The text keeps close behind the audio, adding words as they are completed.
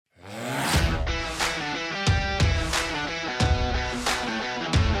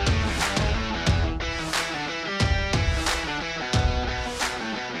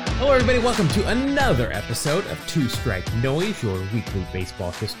everybody. Welcome to another episode of Two Strike Noise, your weekly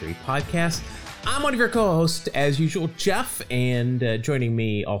baseball history podcast. I'm one of your co-hosts, as usual, Jeff, and joining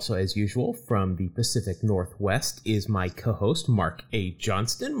me also, as usual, from the Pacific Northwest is my co-host, Mark A.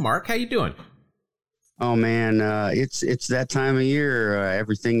 Johnston. Mark, how you doing? Oh, man, it's that time of year.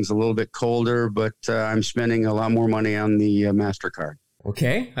 Everything's a little bit colder, but I'm spending a lot more money on the MasterCard.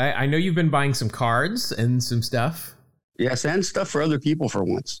 Okay. I know you've been buying some cards and some stuff. Yes, and stuff for other people for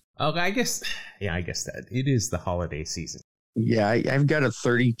once. Oh, I guess that it is the holiday season. Yeah, I've got a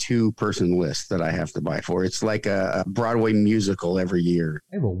 32-person list that I have to buy for. It's like a Broadway musical every year.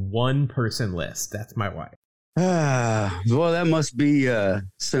 I have a one-person list. That's my wife. Well, that must be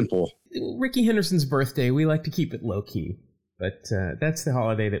simple. Rickey Henderson's birthday, we like to keep it low-key. But that's the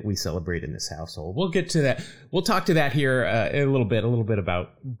holiday that we celebrate in this household. We'll get to that. We'll talk to that here in a little bit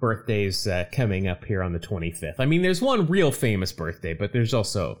about birthdays coming up here on the 25th. I mean, there's one real famous birthday, but there's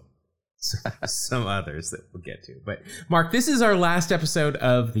also some others that we'll get to. But Mark, this is our last episode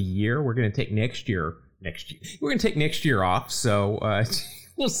of the year. We're going to take next year. We're going to take next year off. So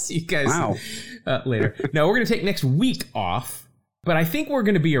we'll see you guys later. No, we're going to take next week off. But I think we're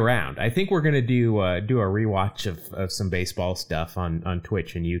going to be around. I think we're going to do a rewatch of some baseball stuff on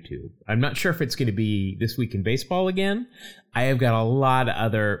Twitch and YouTube. I'm not sure if it's going to be This Week in Baseball again. I have got a lot of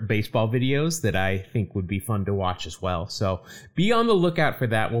other baseball videos that I think would be fun to watch as well. So be on the lookout for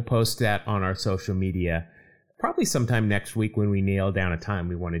that. We'll post that on our social media probably sometime next week when we nail down a time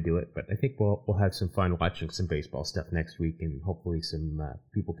we want to do it. But I think we'll have some fun watching some baseball stuff next week, and hopefully some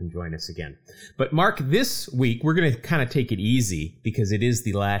people can join us again. But Mark, this week we're going to kind of take it easy because it is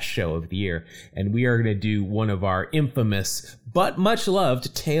the last show of the year, and we are going to do one of our infamous but much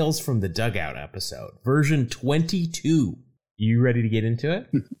loved Tales from the Dugout episode, version 22. You ready to get into it?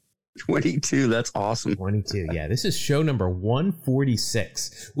 22, that's awesome. 22, yeah. This is show number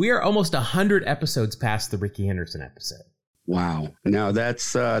 146. We are almost 100 episodes past the Rickey Henderson episode. Wow. Now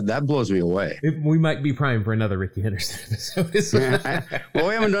that blows me away. We might be primed for another Rickey Henderson episode. Well,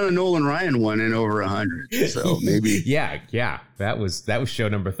 we haven't done a Nolan Ryan one in over 100, so maybe. Yeah. That was show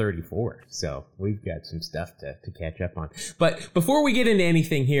number 34. So we've got some stuff to catch up on. But before we get into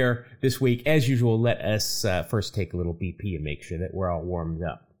anything here this week, as usual, let us first take a little BP and make sure that we're all warmed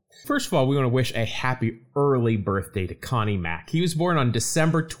up. First of all, we want to wish a happy early birthday to Connie Mack. He was born on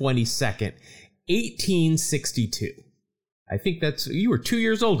December 22nd, 1862. I think you were 2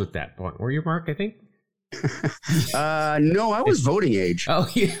 years old at that point, were you, Mark, I think? No, I was voting age. Oh,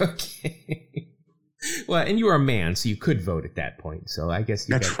 yeah, okay. Well, and you were a man, so you could vote at that point. So I guess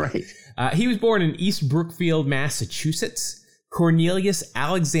That's right. He was born in East Brookfield, Massachusetts. Cornelius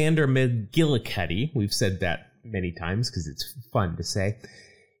Alexander McGillicuddy. We've said that many times because it's fun to say.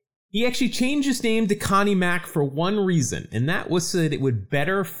 He actually changed his name to Connie Mack for one reason, and that was so that it would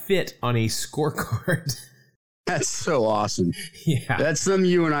better fit on a scorecard. That's so awesome. Yeah. That's something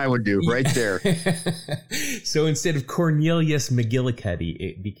you and I would do right there. So instead of Cornelius McGillicuddy,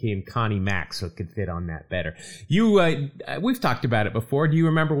 it became Connie Mack, so it could fit on that better. We've talked about it before. Do you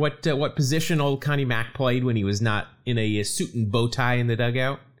remember what position old Connie Mack played when he was not in a suit and bow tie in the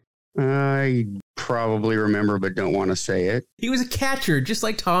dugout? I probably remember, but don't want to say it. He was a catcher, just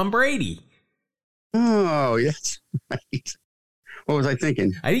like Tom Brady. Oh, yes, right. What was I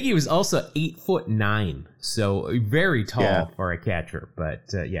thinking? I think he was also 8'9", so very tall for a catcher. But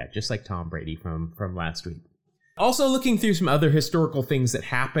just like Tom Brady from last week. Also, looking through some other historical things that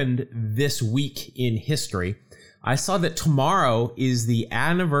happened this week in history, I saw that tomorrow is the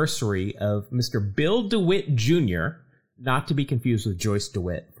anniversary of Mr. Bill DeWitt Jr., not to be confused with Joyce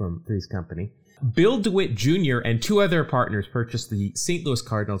DeWitt from Three's Company. Bill DeWitt Jr. and two other partners purchased the St. Louis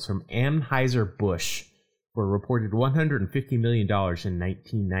Cardinals from Anheuser-Busch for a reported $150 million in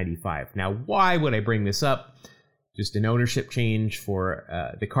 1995. Now, why would I bring this up? Just an ownership change for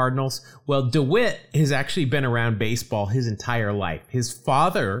the Cardinals. Well, DeWitt has actually been around baseball his entire life. His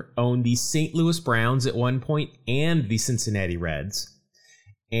father owned the St. Louis Browns at one point and the Cincinnati Reds.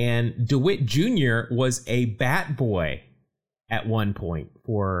 And DeWitt Jr. was a bat boy at one point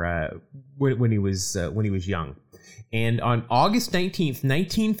for when he was young. And on August 19th,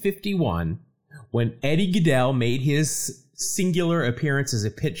 1951, when Eddie Gaedel made his singular appearance as a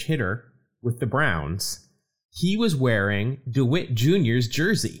pinch hitter with the Browns, he was wearing DeWitt Jr.'s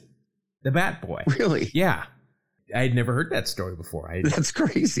jersey, the bat boy. Really? Yeah. I had never heard that story before. That's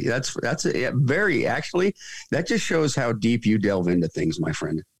crazy. That's very, actually, that just shows how deep you delve into things, my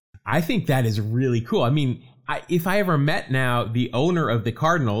friend. I think that is really cool. I mean, if I ever met now the owner of the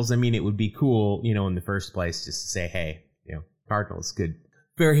Cardinals, I mean, it would be cool, in the first place, just to say, hey, Cardinals, good,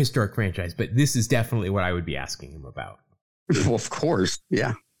 very historic franchise. But this is definitely what I would be asking him about. Well, of course.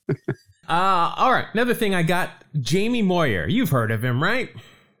 Yeah. All right. Another thing I got, Jamie Moyer. You've heard of him, right?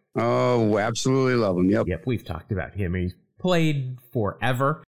 Oh, absolutely love him. Yep. Yep, we've talked about him. He's played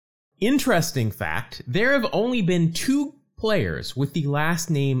forever. Interesting fact, there have only been 2 players with the last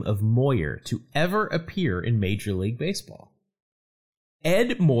name of Moyer to ever appear in Major League Baseball.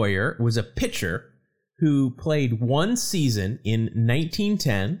 Ed Moyer was a pitcher who played 1 season in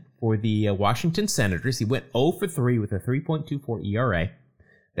 1910 for the Washington Senators. He went 0 for 3 with a 3.24 ERA.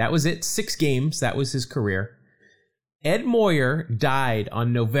 That was it. 6 games. That was his career. Ed Moyer died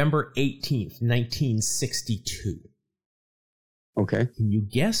on November 18th, 1962. Okay. Can you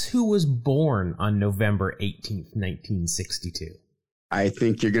guess who was born on November 18th, 1962? I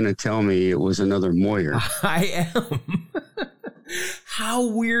think you're going to tell me it was another Moyer. I am. How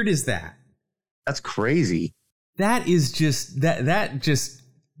weird is that? That's crazy. That is just, that just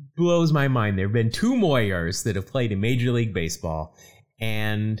blows my mind. There have been 2 Moyers that have played in Major League Baseball,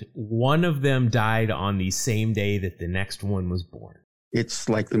 and one of them died on the same day that the next one was born. It's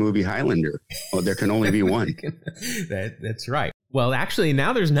like the movie Highlander. Oh, there can only be one. That's right. Well, actually,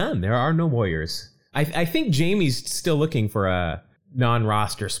 now there's none. There are no Moyers. I think Jamie's still looking for a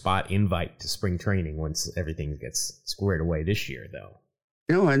non-roster spot invite to spring training once everything gets squared away this year, though.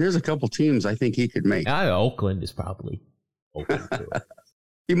 You know, and there's a couple teams I think he could make. Oakland is probably open to it.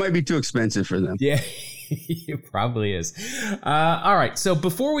 He might be too expensive for them. Yeah, it probably is. All right, so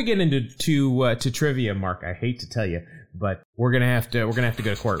before we get into to trivia, Mark, I hate to tell you, but we're gonna have to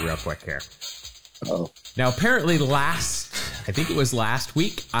go to court real quick here. Oh. Now, apparently I think it was last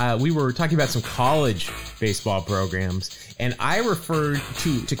week, we were talking about some college baseball programs, and I referred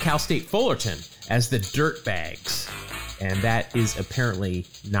to Cal State Fullerton as the Dirtbags, and that is apparently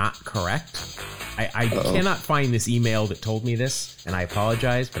not correct. I cannot find this email that told me this, and I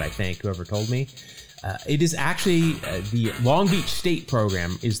apologize, but I thank whoever told me. It is actually the Long Beach State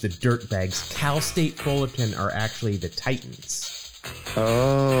program is the Dirtbags. Cal State Fullerton are actually the Titans.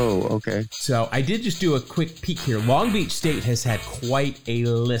 Oh, okay. So I did just do a quick peek here. Long Beach State has had quite a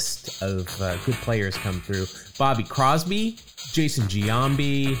list of good players come through. Bobby Crosby, Jason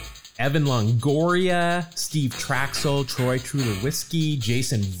Giambi, Evan Longoria, Steve Traxel, Troy Tulowitzki,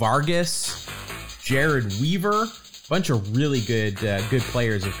 Jason Vargas, Jared Weaver. A bunch of really good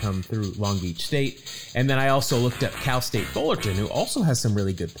players have come through Long Beach State. And then I also looked up Cal State Fullerton, who also has some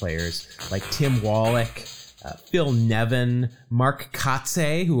really good players like Tim Wallach, Phil Nevin, Mark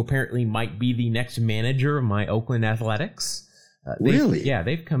Kotze, who apparently might be the next manager of my Oakland Athletics. Really? Yeah,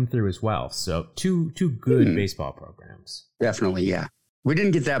 they've come through as well. So two good baseball programs. Definitely, yeah. We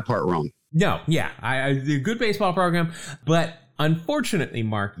didn't get that part wrong. No, yeah, a good baseball program. But unfortunately,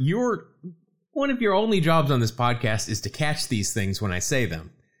 Mark, one of your only jobs on this podcast is to catch these things when I say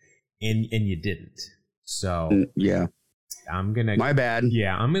them, and you didn't. So yeah. My bad.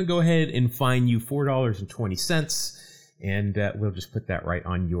 Yeah, I'm gonna go ahead and fine you $4.20, and we'll just put that right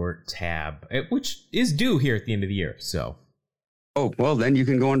on your tab, which is due here at the end of the year. So, oh well, then you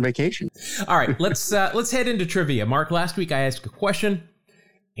can go on vacation. All right, let's head into trivia. Mark, last week I asked a question,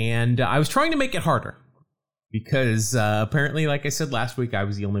 and I was trying to make it harder because apparently, like I said last week, I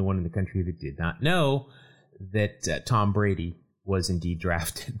was the only one in the country that did not know that Tom Brady was indeed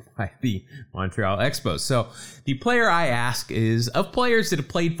drafted by the Montreal Expos. So the player I ask is, of players that have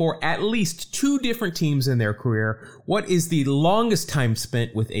played for at least 2 different teams in their career, what is the longest time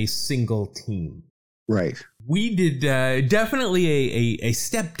spent with a single team? Right. We did definitely a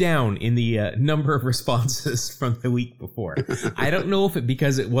step down in the number of responses from the week before. I don't know if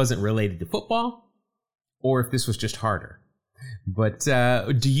because it wasn't related to football or if this was just harder. But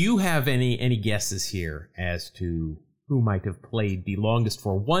do you have any guesses here as to who might have played the longest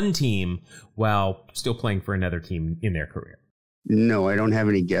for one team while still playing for another team in their career? No, I don't have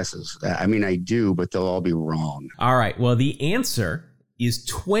any guesses. I mean, I do, but they'll all be wrong. All right. Well, the answer is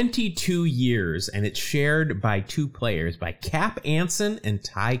 22 years, and it's shared by 2 players, by Cap Anson and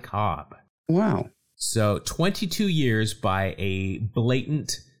Ty Cobb. Wow. So 22 years by a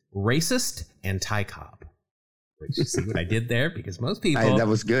blatant racist and Ty Cobb. Which, you see what I did there? Because most people... that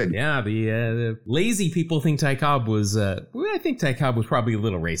was good. Yeah, the lazy people think Ty Cobb was... I think Ty Cobb was probably a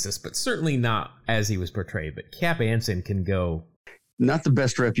little racist, but certainly not as he was portrayed. But Cap Anson can go... Not the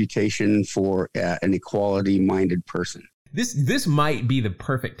best reputation for an equality-minded person. This might be the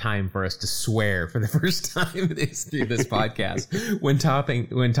perfect time for us to swear for the first time through this podcast when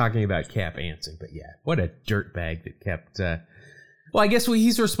talking about Cap Anson. But yeah, what a dirtbag that kept... well, I guess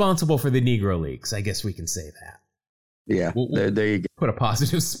he's responsible for the Negro Leagues. I guess we can say that. Yeah, there you go. Put a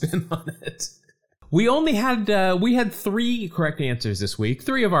positive spin on it. we had 3 correct answers this week.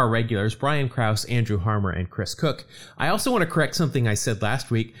 3 of our regulars, Brian Krause, Andrew Harmer, and Chris Cook. I also want to correct something I said last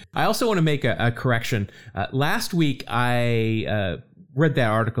week. I also want to make a correction. Last week, I read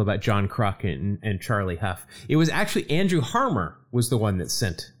that article about John Kruk and Charlie Huff. It was actually Andrew Harmer was the one that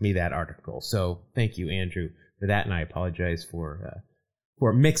sent me that article. So thank you, Andrew, for that. And I apologize for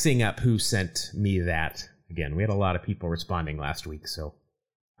mixing up who sent me that. Again, we had a lot of people responding last week, so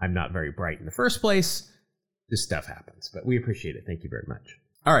I'm not very bright in the first place. This stuff happens, but we appreciate it. Thank you very much.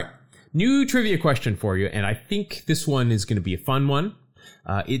 All right, new trivia question for you, and I think this one is going to be a fun one.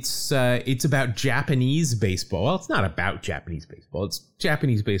 It's about Japanese baseball. Well, it's not about Japanese baseball. It's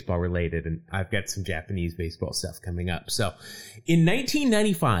Japanese baseball related, and I've got some Japanese baseball stuff coming up. So, in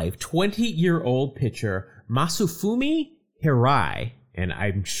 1995, 20-year-old pitcher Masafumi Hirai, and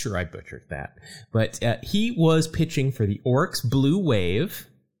I'm sure I butchered that, but he was pitching for the Oryx Blue Wave,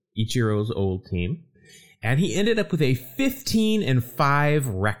 Ichiro's old team, and he ended up with a 15-5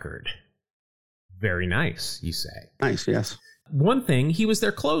 record. Very nice, you say. Nice, yes. One thing, he was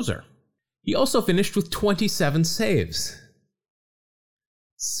their closer. He also finished with 27 saves.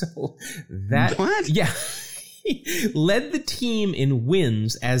 So that... What? Yeah. He led the team in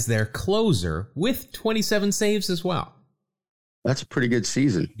wins as their closer with 27 saves as well. That's a pretty good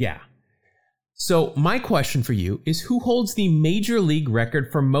season. Yeah. So my question for you is, who holds the major league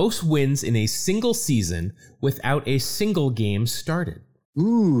record for most wins in a single season without a single game started?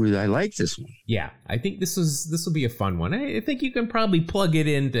 Ooh, I like this one. Yeah, I think this will be a fun one. I think you can probably plug it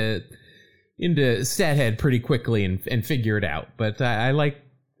into StatHead pretty quickly and figure it out. But I like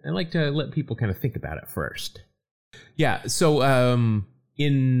to let people kind of think about it first. Yeah. So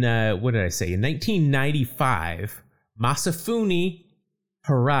in what did I say? In 1995, Masafumi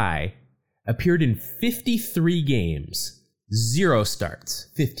Hirai appeared in 53 games, 0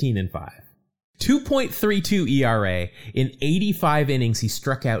 starts, 15-5. 2.32 ERA. In 85 innings, he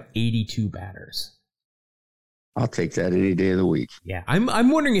struck out 82 batters. I'll take that any day of the week. Yeah, I'm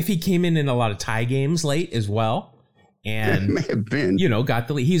wondering if he came in a lot of tie games late as well. And, it may have been. Got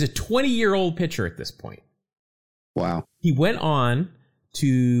the lead. He's a 20-year-old pitcher at this point. Wow. He went on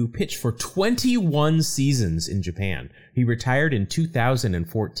to pitch for 21 seasons in Japan. He retired in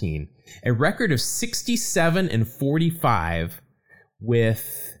 2014. A record of 67-45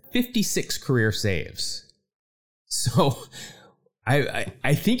 with 56 career saves. So I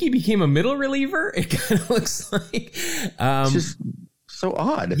think he became a middle reliever. It kind of looks like. It's just so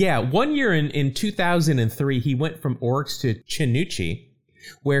odd. Yeah, 1 year in 2003, he went from Oryx to Chinuchi,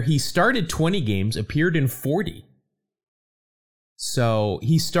 where he started 20 games, appeared in 40. So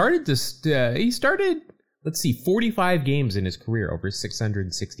he started 45 games in his career over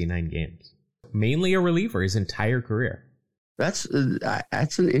 669 games. Mainly a reliever his entire career. That's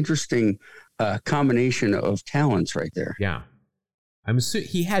an interesting combination of talents right there. Yeah, I'm assuming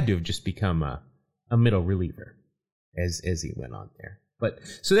he had to have just become a middle reliever as he went on there. But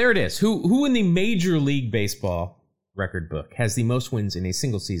so there it is. Who in the Major League Baseball record book has the most wins in a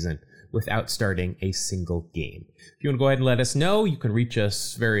single season without starting a single game? If you want to go ahead and let us know, you can reach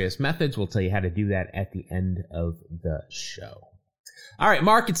us various methods. We'll tell you how to do that at the end of the show. All right,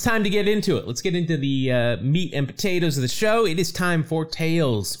 Mark, it's time to get into it. Let's get into the meat and potatoes of the show. It is time for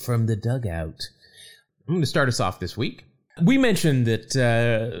Tales from the Dugout. I'm going to start us off this week. We mentioned that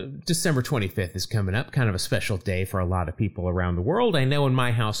December 25th is coming up, kind of a special day for a lot of people around the world. I know in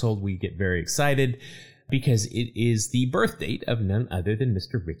my household we get very excited because it is the birth date of none other than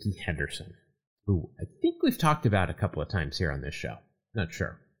Mr. Rickey Henderson, who I think we've talked about a couple of times here on this show. Not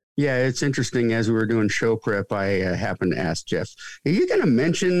sure. Yeah, it's interesting. As we were doing show prep, I happened to ask Jeff, are you going to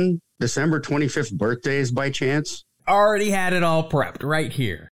mention December 25th birthdays by chance? Already had it all prepped right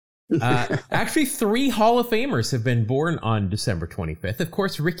here. Actually, 3 Hall of Famers have been born on December 25th. Of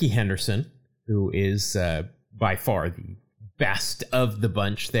course, Rickey Henderson, who is by far the best of the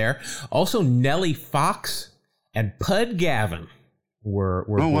bunch there. Also, Nellie Fox and Pud Gavin were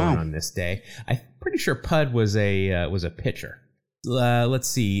born on this day. I'm pretty sure Pud was a pitcher. Let's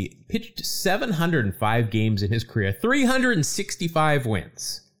see, pitched 705 games in his career, 365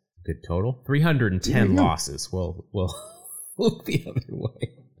 wins. Good total. 310 losses. We'll look the other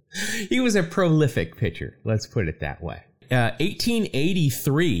way. He was a prolific pitcher. Let's put it that way.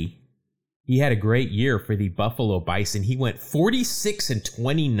 1883, he had a great year for the Buffalo Bison. He went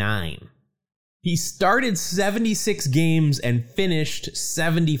 46-29. He started 76 games and finished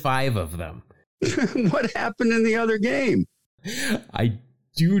 75 of them. What happened in the other game? I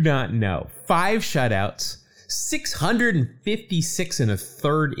do not know. 5 shutouts, 656 in a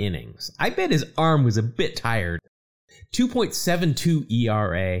third innings. I bet his arm was a bit tired. 2.72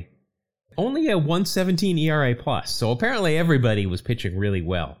 ERA Only a 117 ERA plus. So apparently everybody was pitching really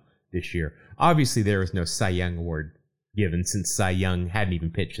well this year. Obviously, there was no Cy Young award given since Cy Young hadn't even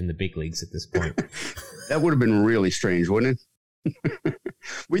pitched in the big leagues at this point. That would have been really strange, wouldn't it?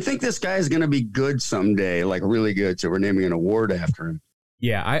 We think this guy is going to be good someday, like really good, so we're naming an award after him.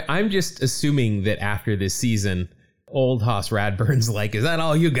 Yeah, I'm just assuming that after this season, old Hoss Radburn's like, is that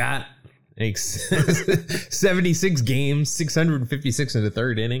all you got? 76 games, 656 in the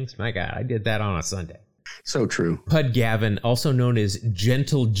third innings. My God, I did that on a Sunday. So true. Pud Gavin, also known as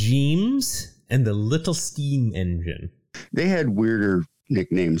Gentle Jeems and the Little Steam Engine. They had weirder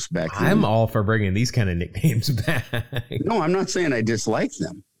nicknames back then. I'm all for bringing these kind of nicknames back. No, I'm not saying I dislike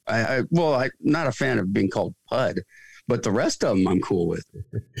them. I'm not a fan of being called Pud, but the rest of them I'm cool with.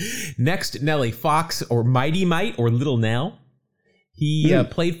 Next, Nellie Fox, or Mighty Mite, or Little Nell. He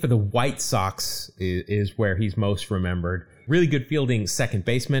played for the White Sox, is where he's most remembered. Really good fielding second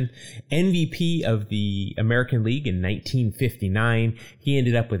baseman. MVP of the American League in 1959. He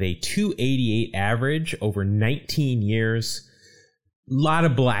ended up with a 288 average over 19 years. A lot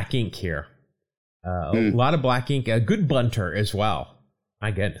of black ink here. A lot of black ink. A good bunter as well. My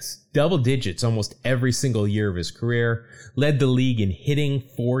goodness. Double digits almost every single year of his career. Led the league in hitting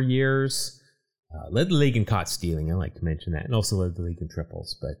 4 years. Led the league in caught stealing. I like to mention that. And also led the league in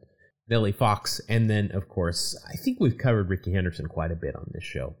triples. But Nellie Fox. And then, of course, I think we've covered Rickey Henderson quite a bit on this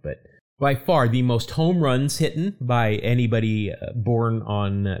show. But by far the most home runs hitten by anybody born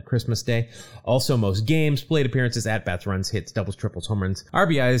on Christmas Day. Also most games, plate appearances, at-bats, runs, hits, doubles, triples, home runs,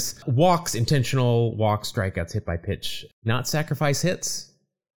 RBIs, walks, intentional walks, strikeouts, hit by pitch. Not sacrifice hits,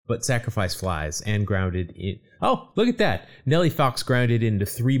 but sacrifice flies and grounded in. Oh, look at that. Nellie Fox grounded into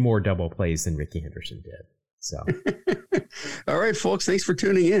 3 more double plays than Rickey Henderson did. So, all right, folks, thanks for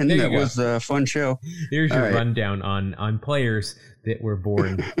tuning in. That was a fun show. There's your rundown on players that were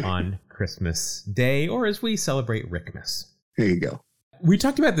born on Christmas Day, or as we celebrate Rickmas. There you go. We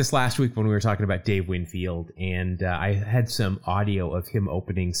talked about this last week when we were talking about Dave Winfield, and I had some audio of him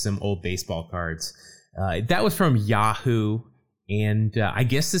opening some old baseball cards. That was from Yahoo. And I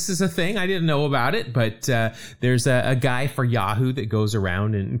guess this is a thing. I didn't know about it, but there's a guy for Yahoo that goes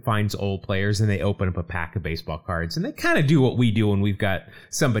around and finds old players, and they open up a pack of baseball cards. And they kind of do what we do when we've got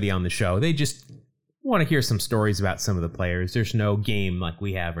somebody on the show. They just want to hear some stories about some of the players. There's no game like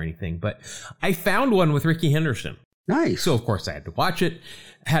we have or anything. But I found one with Rickey Henderson. Nice. So, of course, I had to watch it.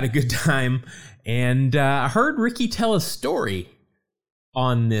 Had a good time. And I heard Rickey tell a story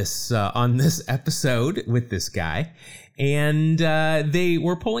on this episode with this guy. And they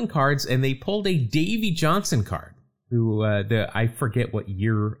were pulling cards, and they pulled a Davey Johnson card, who I forget what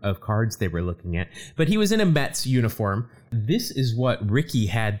year of cards they were looking at, but he was in a Mets uniform. This is what Rickey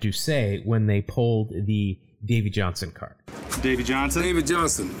had to say when they pulled the Davey Johnson card. Davey Johnson? David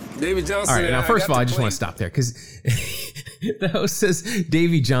Johnson. David Johnson. All right, now, first of all, I just want to stop there, because the host says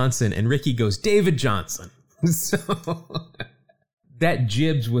Davey Johnson, and Rickey goes, David Johnson. So that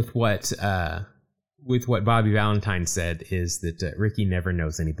jibs with what Bobby Valentine said, is that Rickey never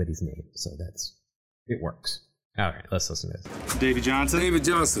knows anybody's name. So it works. All right, let's listen to this. Davey Johnson? David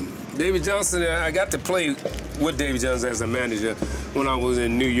Johnson. David Johnson, I got to play with David Johnson as a manager when I was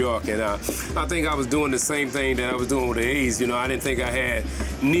in New York. And I think I was doing the same thing that I was doing with the A's. I didn't think I had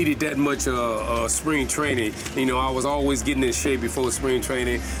needed that much spring training. I was always getting in shape before spring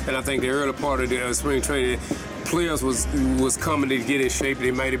training. And I think the early part of the spring training, players was coming to get in shape.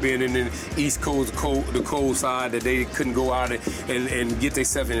 They might have been in the East Coast, the cold side, that they couldn't go out and get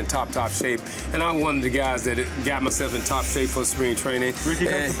themselves in top shape. And I'm one of the guys that got myself in top shape for spring training. Rickey,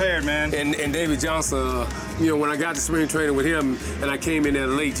 come prepared, man. And David Johnson, when I got to spring training with him, and I came in there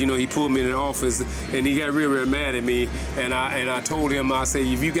late, he pulled me in the office, and he got real mad at me. And I told him, I said,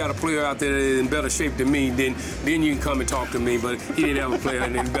 if you got a player out there that's in better shape than me, then you can come and talk to me. But he didn't have a player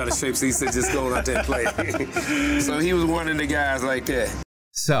in better shape, so he said, just go out there and play. So he was one of the guys like that.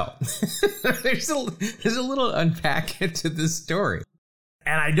 So there's a little unpack to this story.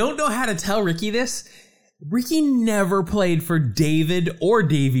 And I don't know how to tell Rickey this. Rickey never played for David or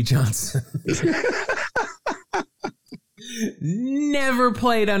Davey Johnson. Never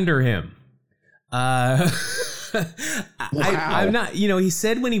played under him. Wow. I'm not, he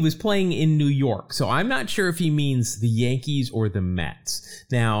said when he was playing in New York. So I'm not sure if he means the Yankees or the Mets.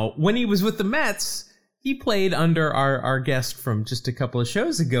 Now, when he was with the Mets, he played under our guest from just a couple of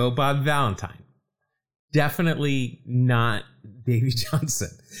shows ago, Bob Valentine. Definitely not Davey Johnson.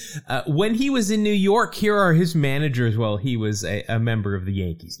 When he was in New York, here are his managers while he was a member of the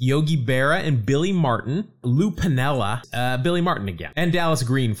Yankees. Yogi Berra and Billy Martin, Lou Piniella, Billy Martin again, and Dallas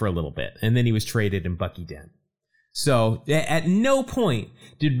Green for a little bit. And then he was traded in Bucky Dent. So at no point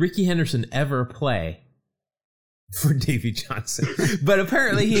did Rickey Henderson ever play for Davey Johnson. But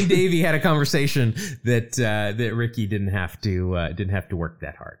apparently he and Davey had a conversation that Rickey didn't have to work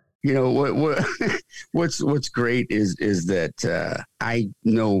that hard. You know what's great is that I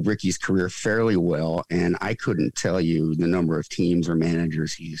know Rickey's career fairly well, and I couldn't tell you the number of teams or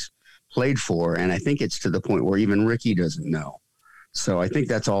managers he's played for, and I think it's to the point where even Rickey doesn't know. So I think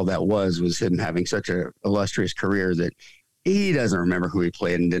that's all that was him having such a illustrious career that he doesn't remember who he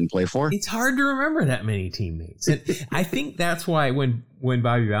played and didn't play for. It's hard to remember that many teammates, and I think that's why when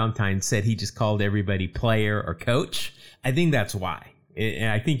Bobby Valentine said he just called everybody player or coach, I think that's why.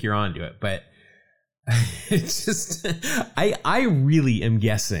 And I think you're onto it, but it's just I really am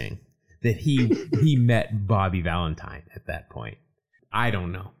guessing that he met Bobby Valentine at that point. I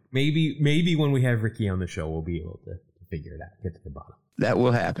don't know. Maybe when we have Rickey on the show, we'll be able to figure it out, get to the bottom. That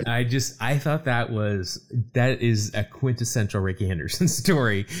will happen. I thought that is a quintessential Rickey Henderson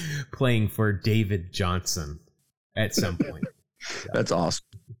story, playing for David Johnson at some point. So. That's awesome.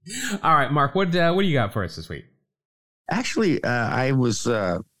 All right, Mark, what do you got for us this week? Actually, I was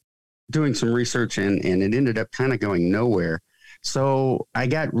doing some research and it ended up kind of going nowhere. So I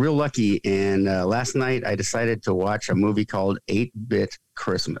got real lucky, and last night I decided to watch a movie called 8-Bit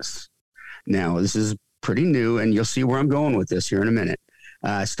Christmas. Now, this is pretty new, and you'll see where I'm going with this here in a minute.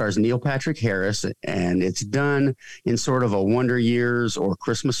 It stars Neil Patrick Harris, and it's done in sort of a Wonder Years or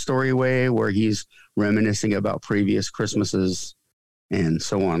Christmas Story way, where he's reminiscing about previous Christmases and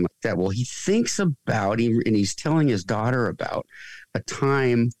so on like that. Well, he thinks about, and he's telling his daughter about a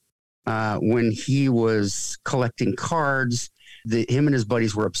time when he was collecting cards. Him and his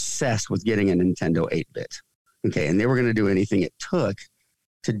buddies were obsessed with getting a Nintendo 8-bit. Okay, and they were going to do anything it took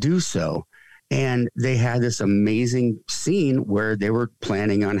to do so. And they had this amazing scene where they were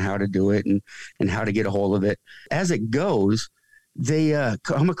planning on how to do it and how to get a hold of it. As it goes, they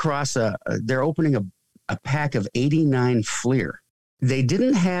come across they're opening a pack of 89 Fleer. They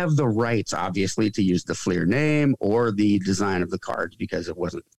didn't have the rights, obviously, to use the Fleer name or the design of the cards because it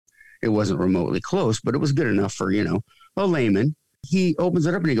wasn't remotely close, but it was good enough for, a layman. He opens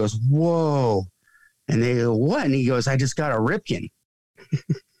it up and he goes, "Whoa." And they go, "What?" And he goes, "I just got a Ripken."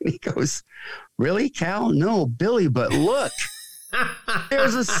 He goes, "Really, Cal?" "No, Billy, but look,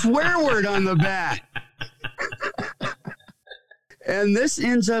 there's a swear word on the back." And this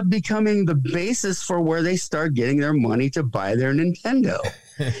ends up becoming the basis for where they start getting their money to buy their Nintendo.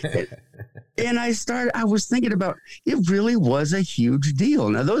 And I was thinking about, it really was a huge deal.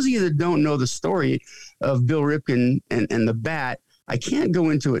 Now, those of you that don't know the story of Bill Ripken and the bat, I can't go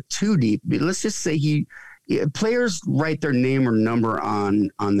into it too deep, but let's just say players write their name or number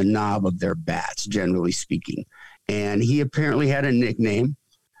on the knob of their bats, generally speaking. And he apparently had a nickname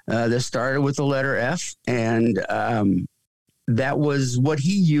that started with the letter F, and that was what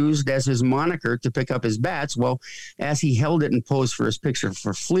he used as his moniker to pick up his bats. Well, as he held it and posed for his picture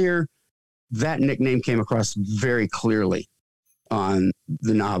for Fleer, that nickname came across very clearly on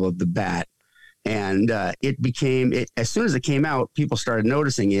the knob of the bat. And it became, as soon as it came out, people started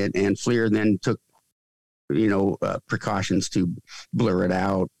noticing it, and Fleer then took, precautions to blur it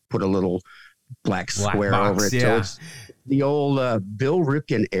out, put a little black square box over it. Yeah. So it's the old Bill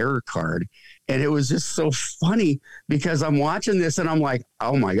Ripken error card. And it was just so funny because I'm watching this and I'm like,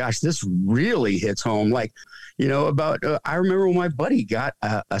 oh my gosh, this really hits home. Like, I remember when my buddy got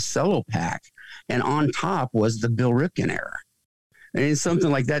a cello pack and on top was the Bill Ripken error. And something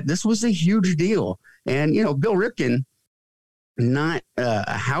like that. This was a huge deal. And, Bill Ripken, not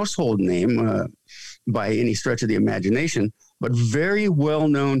a household name by any stretch of the imagination, but very well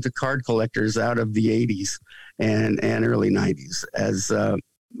known to card collectors out of the 80s and early 90s as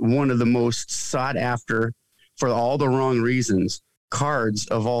one of the most sought after, for all the wrong reasons, cards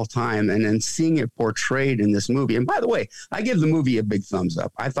of all time. And then seeing it portrayed in this movie. And by the way, I give the movie a big thumbs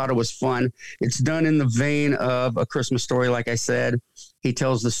up. I thought it was fun. It's done in the vein of A Christmas Story. Like I said, he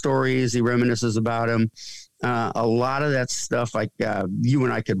tells the stories, he reminisces about them. A lot of that stuff like you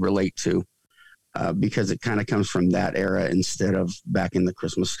and I could relate to because it kind of comes from that era instead of back in the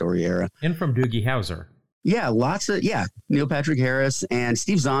Christmas Story era. And from Doogie Howser. Yeah, Neil Patrick Harris, and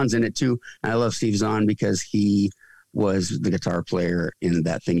Steve Zahn's in it too. And I love Steve Zahn because he was the guitar player in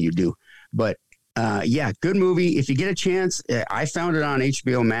That Thing You Do. But good movie. If you get a chance, I found it on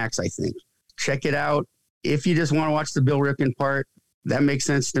HBO Max, I think. Check it out. If you just want to watch the Bill Ripken part, that makes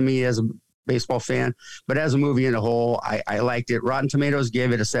sense to me as a baseball fan. But as a movie in a whole, I liked it. Rotten Tomatoes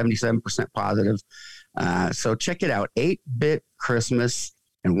gave it a 77% positive. So check it out. 8-Bit Christmas,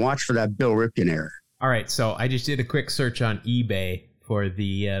 and watch for that Bill Ripken error. All right, so I just did a quick search on eBay for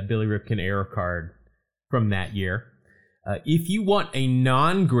the Billy Ripken error card. from that year. If you want a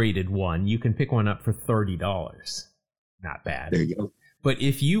non-graded one, you can pick one up for $30. Not bad. There you go. But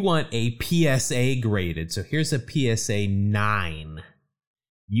if you want a PSA graded, so here's a PSA 9,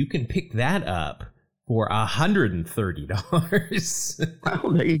 you can pick that up for $130.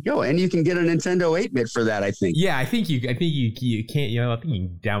 Wow, there you go. And you can get a Nintendo 8-bit for that, I think. Yeah, I think you can't, I think you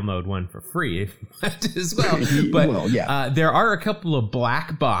can download one for free if you want as well. But Well, yeah. There are a couple of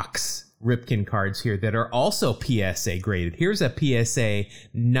black box Ripken cards here that are also PSA graded. Here's a PSA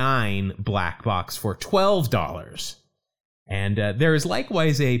 9 black box for $12. And there is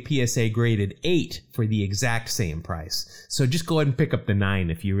likewise a PSA graded 8 for the exact same price. So just go ahead and pick up the 9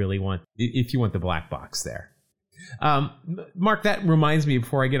 if you really want, if you want the black box there. Mark, that reminds me,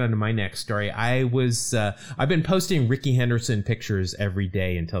 before I get on to my next story, I've been posting Rickey Henderson pictures every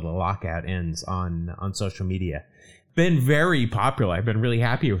day until the lockout ends on social media. Been very popular. I've been really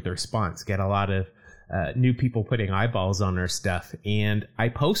happy with the response. Get a lot of new people putting eyeballs on our stuff. And I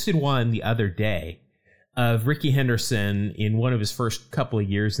posted one the other day of Rickey Henderson in one of his first couple of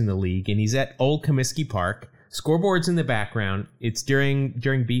years in the league, and he's at Old Comiskey Park. Scoreboard's in the background. It's during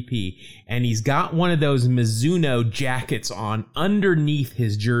BP, and he's got one of those Mizuno jackets on underneath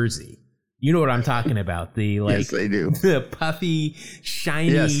his jersey. You know what I'm talking about? Yes, I do. The puffy,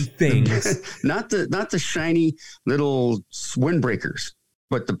 shiny things. Not the shiny little windbreakers,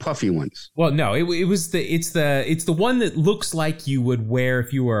 but the puffy ones. Well, no, it's the one that looks like you would wear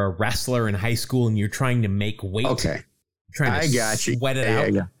if you were a wrestler in high school and you're trying to make weight. Okay. Trying to sweat it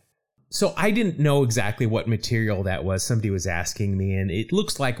out. Yeah. So I didn't know exactly what material that was. Somebody was asking me, and it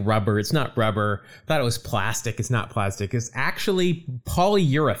looks like rubber. It's not rubber. I thought it was plastic. It's not plastic. It's actually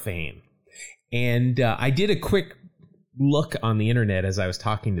polyurethane. And I did a quick look on the internet as I was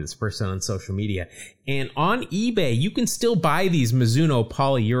talking to this person on social media, and on eBay you can still buy these Mizuno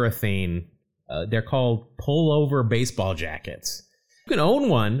polyurethane, they're called pullover baseball jackets. You can own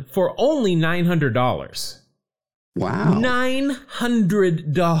one for only $900. Wow.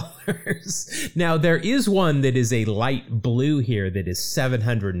 $900. Now there is one that is a light blue here that is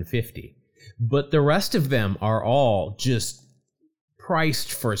 $750, but the rest of them are all just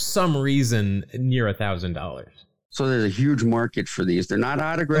priced for some reason near $1,000. So there's a huge market for these. They're not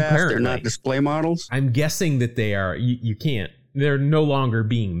autographed. Apparently. They're not display models. I'm guessing that they are. You can't. They're no longer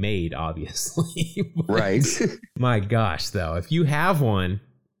being made, obviously. Right. My gosh, though, if you have one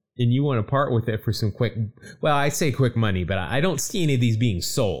and you want to part with it for some quick, well, I say quick money, but I don't see any of these being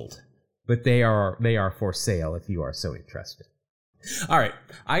sold. But they are for sale if you are so interested. All right,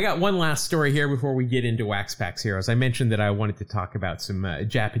 I got one last story here before we get into Wax Packs Heroes. I mentioned that I wanted to talk about some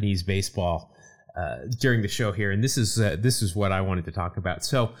Japanese baseball during the show here, and this is what I wanted to talk about.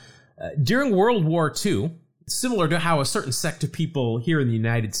 So during World War II, similar to how a certain sect of people here in the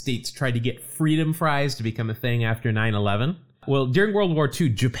United States tried to get freedom fries to become a thing after 9/11, well, during World War II,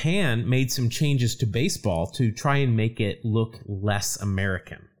 Japan made some changes to baseball to try and make it look less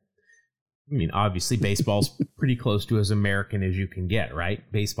American. I mean, obviously, baseball's pretty close to as American as you can get, right?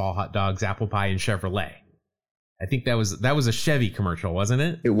 Baseball, hot dogs, apple pie, and Chevrolet. I think that was a Chevy commercial, wasn't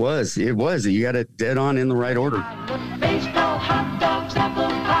it? It was. You got it dead on in the right order. Baseball, hot dogs, apple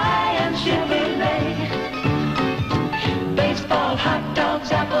pie, and Chevrolet. Baseball, hot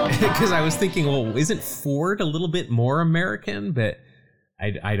dogs, apple pie. Because I was thinking, well, isn't Ford a little bit more American? But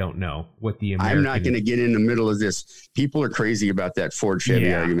I don't know what the American... I'm not going to get in the middle of this. People are crazy about that Ford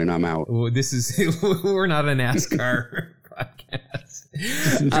Chevy argument. I'm out. Well, we're not a NASCAR podcast.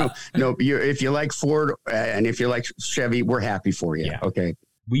 No. If you like Ford and if you like Chevy, we're happy for you. Yeah. Okay.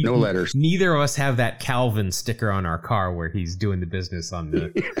 No letters. Neither of us have that Calvin sticker on our car where he's doing the business on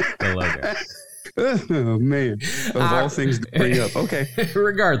the logo. Oh, man. Of all things to bring up. Okay.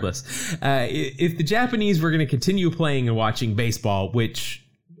 Regardless, if the Japanese were going to continue playing and watching baseball, which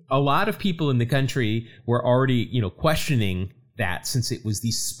a lot of people in the country were already, questioning that since it was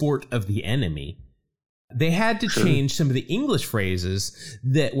the sport of the enemy, they had to change some of the English phrases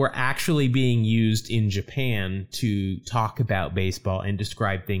that were actually being used in Japan to talk about baseball and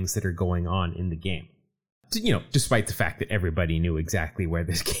describe things that are going on in the game. Despite the fact that everybody knew exactly where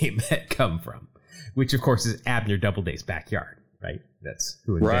this game had come from, which of course is Abner Doubleday's backyard, right? That's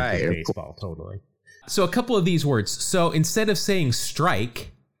who invented baseball, totally. So a couple of these words. So instead of saying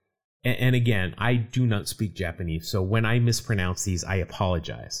strike, and again, I do not speak Japanese, so when I mispronounce these, I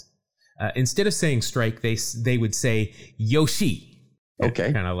apologize. Instead of saying strike, they would say Yoshi.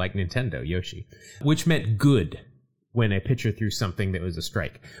 Okay. Kind of like Nintendo, Yoshi, which meant good when a pitcher threw something that was a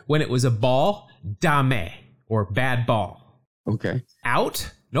strike. When it was a ball, dame, or bad ball. Okay.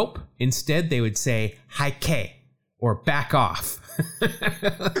 Out? Nope. Instead, they would say haike, or back off.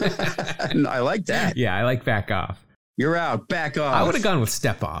 I like that. Yeah, I like back off. You're out. Back off. I would have gone with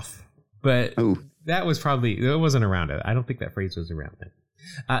step off, but Ooh. that wasn't around. I don't think that phrase was around then.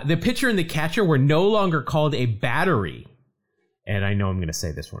 The pitcher and the catcher were no longer called a battery. And I know I'm going to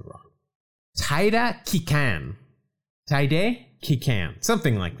say this one wrong. Taida Kikan. Taide Kikan.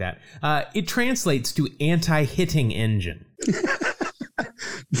 Something like that. It translates to anti-hitting engine.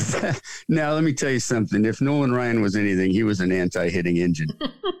 Now, let me tell you something. If Nolan Ryan was anything, he was an anti-hitting engine.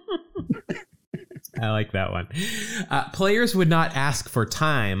 I like that one. Players would not ask for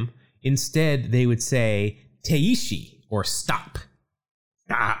time. Instead, they would say teishi, or stop.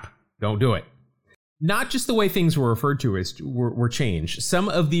 Stop. Don't do it. Not just the way things were referred to as were changed. Some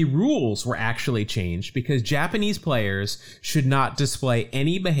of the rules were actually changed because Japanese players should not display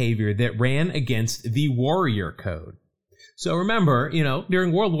any behavior that ran against the warrior code. So remember,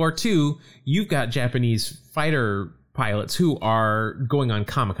 during World War II, you've got Japanese fighter pilots who are going on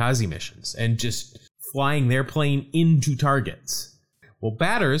kamikaze missions and just flying their plane into targets. Well,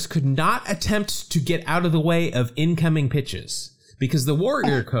 batters could not attempt to get out of the way of incoming pitches because the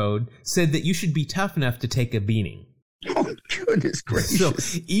warrior code said that you should be tough enough to take a beating. Oh, goodness gracious. So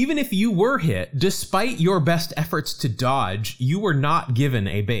even if you were hit, despite your best efforts to dodge, you were not given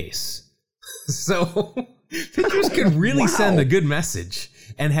a base. So pitchers could really send a good message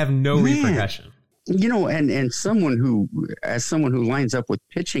and have no repercussion. And someone who lines up with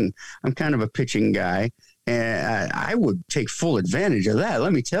pitching, I'm kind of a pitching guy, and I would take full advantage of that.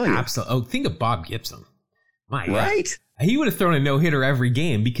 Let me tell you. Absolutely. Oh, think of Bob Gibson. My God. Right? He would have thrown a no-hitter every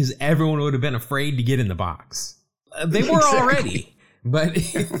game because everyone would have been afraid to get in the box. They were already,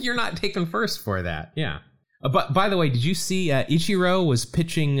 but you're not taken first for that. Yeah. But by the way, did you see Ichiro was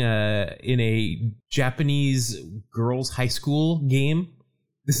pitching in a Japanese girls' high school game?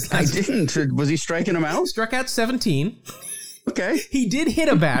 I didn't. Was he striking them out? Struck out 17. Okay. He did hit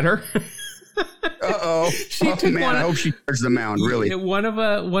a batter. Uh-oh. I hope she charged the mound, really. One of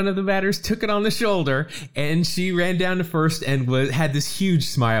the batters took it on the shoulder, and she ran down to first and had this huge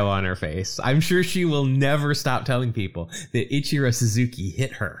smile on her face. I'm sure she will never stop telling people that Ichiro Suzuki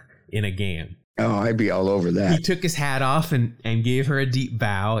hit her in a game. Oh, I'd be all over that. He took his hat off and gave her a deep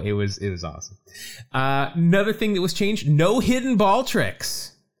bow. It was awesome. Another thing that was changed, no hidden ball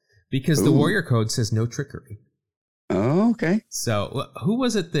tricks, because the Warrior Code says no trickery. Oh, okay. So who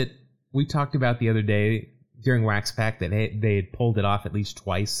was it that we talked about the other day during Wax Pack that they had pulled it off at least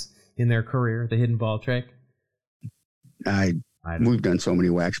twice in their career, the hidden ball trick? We've done so many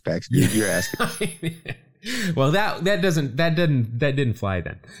Wax Packs. You're asking. Well, that didn't fly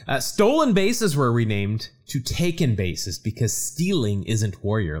then. Stolen bases were renamed to taken bases because stealing isn't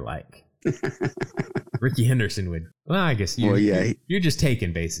warrior-like. Ricky Henderson would. Well, I guess you're just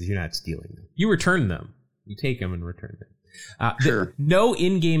taking bases. You're not stealing them. You return them. You take them and return them. Sure. No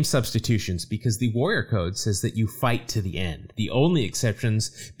in-game substitutions because the Warrior Code says that you fight to the end. The only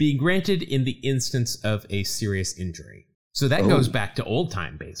exceptions being granted in the instance of a serious injury. So that goes back to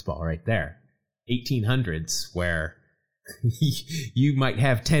old-time baseball right there. 1800s, where you might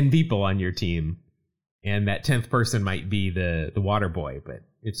have 10 people on your team, and that 10th person might be the water boy, but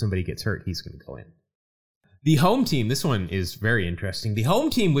if somebody gets hurt, he's going to go in. The home team, this one is very interesting. The home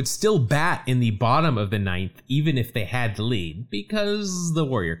team would still bat in the bottom of the ninth, even if they had the lead, because the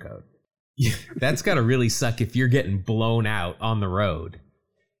Warrior Code. That's got to really suck if you're getting blown out on the road.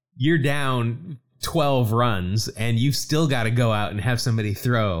 You're down 12 runs, and you've still got to go out and have somebody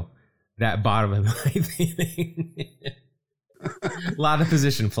throw that bottom of the ninth inning. A lot of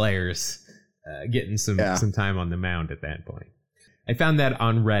position players getting some time on the mound at that point. I found that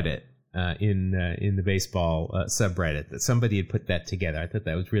on Reddit. In the baseball subreddit, that somebody had put that together. I thought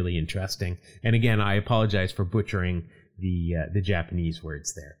that was really interesting. And again, I apologize for butchering the Japanese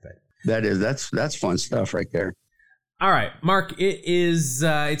words there, but that's fun stuff right there. All right, Mark,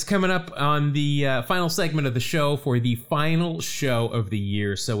 it's coming up on the final segment of the show for the final show of the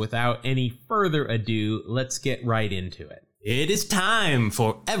year. So without any further ado, let's get right into it. It is time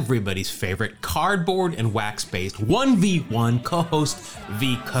for everybody's favorite cardboard and wax-based 1v1 co-host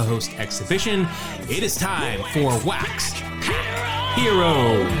v co-host exhibition. It is time for Wax Pack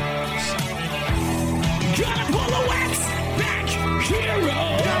Heroes. Gotta pull the Wax Pack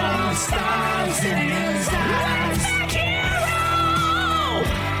Heroes. Stars in his eyes. Wax Hero.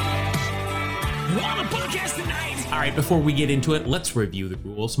 On the podcast tonight. All right, before we get into it, let's review the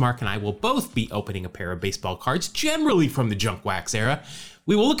rules. Mark and I will both be opening a pair of baseball cards, generally from the Junk Wax era.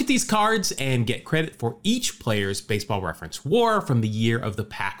 We will look at these cards and get credit for each player's baseball reference WAR from the year of the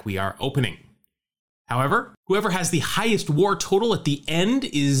pack we are opening. However, whoever has the highest WAR total at the end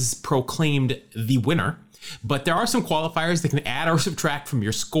is proclaimed the winner. But there are some qualifiers that can add or subtract from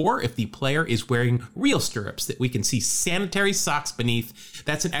your score if the player is wearing real stirrups that we can see sanitary socks beneath.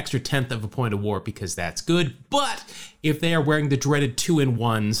 That's an extra 1/10 of a point of war because that's good. But if they are wearing the dreaded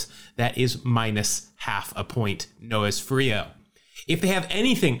 2-in-1s, that is minus half a point. No es frio. If they have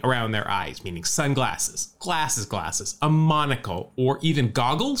anything around their eyes, meaning sunglasses, glasses, a monocle, or even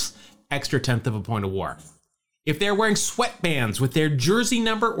goggles, extra 1/10 of a point of war. If they're wearing sweatbands with their jersey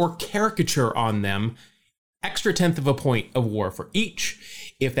number or caricature on them, extra 1/10 of a point of war for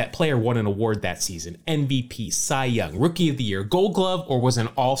each. If that player won an award that season, MVP, Cy Young, Rookie of the Year, Gold Glove, or was an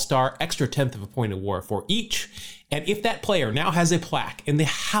All-Star, extra 1/10 of a point of war for each. And if that player now has a plaque in the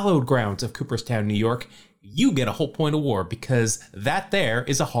hallowed grounds of Cooperstown, New York, you get a whole point of war because that there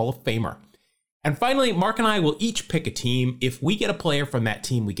is a Hall of Famer. And finally, Mark and I will each pick a team. If we get a player from that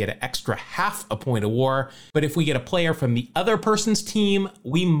team, we get an extra half a point of war. But if we get a player from the other person's team,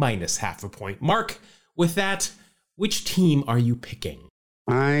 we minus half a point. Mark, with that, which team are you picking?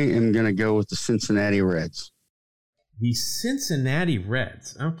 I am going to go with the Cincinnati Reds. The Cincinnati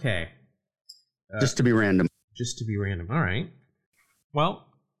Reds. Okay. Just to be random. Just to be random. All right. Well,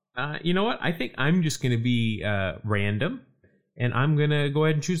 you know what? I think I'm just going to be random, and I'm going to go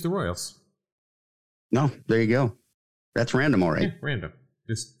ahead and choose the Royals. No, there you go. That's random, all right. Yeah, random.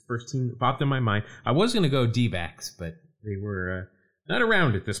 Just first team that popped in my mind. I was going to go D-backs, but they were not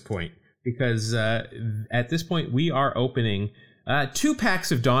around at this point because at this point we are opening 2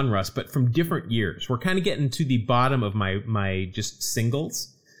 packs of Donruss, but from different years. We're kind of getting to the bottom of my just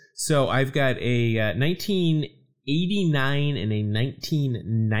singles. So I've got a 1989 and a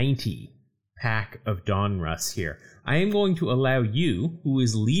 1990 pack of Donruss here. I am going to allow you, who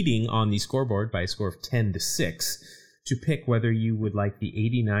is leading on the scoreboard by a score of 10-6, to pick whether you would like the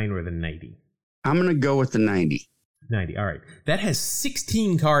 89 or the 90. I'm going to go with the 90. 90, all right. That has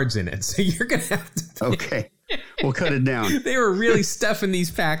 16 cards in it, so you're going to have to pick. Okay, we'll cut it down. They were really stuffing these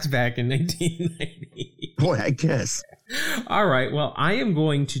packs back in 1990. Boy, I guess. All right, well, I am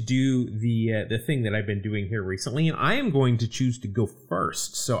going to do the thing that I've been doing here recently, and I am going to choose to go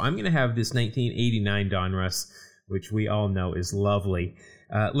first. So I'm going to have this 1989 Donruss, which we all know is lovely.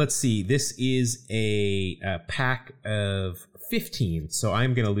 Let's see. This is a pack of 15, so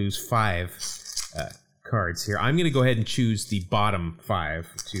I'm going to lose 5 cards here. I'm going to go ahead and choose the bottom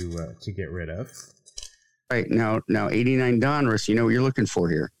 5 to get rid of. All right, now 89 Donruss, you know what you're looking for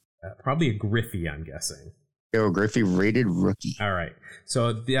here. Probably a Griffey, I'm guessing. Joe Griffey, rated rookie. All right. So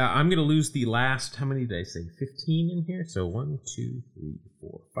I'm going to lose the last, how many did I say? 15 in here? So 1, 2, 3,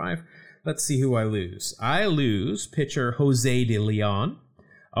 4, 5. Let's see who I lose. I lose pitcher Jose de Leon.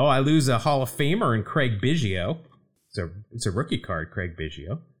 Oh, I lose a Hall of Famer in Craig Biggio. It's a rookie card, Craig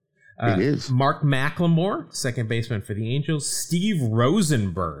Biggio. It is. Mark McLemore, second baseman for the Angels. Steve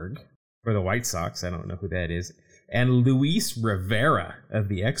Rosenberg for the White Sox. I don't know who that is. And Luis Rivera of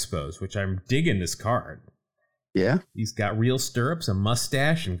the Expos, which I'm digging this card. Yeah? He's got real stirrups, a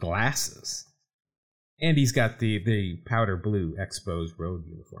mustache, and glasses. And he's got the powder blue Expos road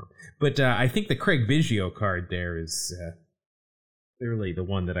uniform. But I think the Craig Biggio card there is clearly the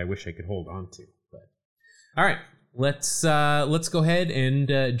one that I wish I could hold on to. But all right, let's go ahead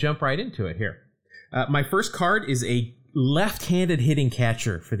and jump right into it here. My first card is a left-handed hitting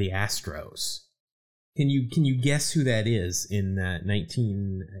catcher for the Astros. Can you guess who that is in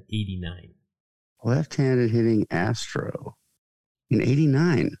 1989? Left-handed hitting Astro in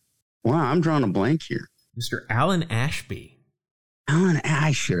 89. Wow, I'm drawing a blank here. Mr. Alan Ashby.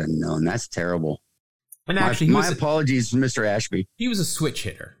 I should have known. That's terrible. And actually, my apologies, Mr. Ashby. He was a switch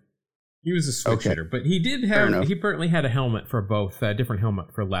hitter. Hitter, but he did have. He apparently had a helmet for both, different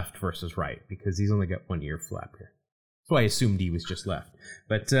helmet for left versus right because he's only got one ear flap here. So I assumed he was just left.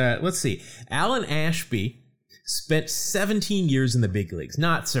 But let's see. Alan Ashby spent 17 years in the big leagues.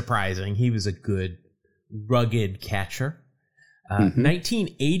 Not surprising. He was a good, rugged catcher.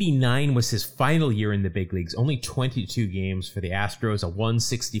 1989 was his final year in the big leagues. Only 22 games for the Astros, a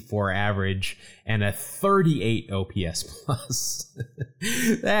 164 average, and a 38 OPS plus.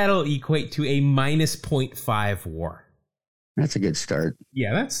 That'll equate to a minus 0.5 WAR. That's a good start.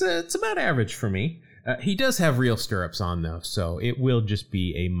 Yeah, it's about average for me. He does have real stirrups on, though, so it will just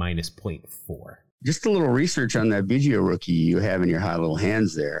be a minus 0.4. Just a little research on that Biggio rookie you have in your hot little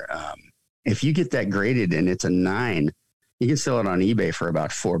hands there. If you get that graded and it's a 9, you can sell it on eBay for about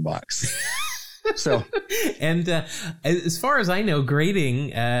 $4. So, and as far as I know,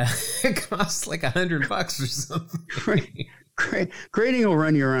 grading costs like $100 or something. Grading will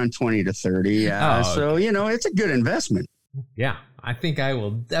run you around 20 to 30. So you know it's a good investment. Yeah, I think I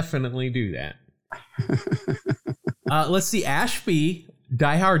will definitely do that. Let's see. Ashby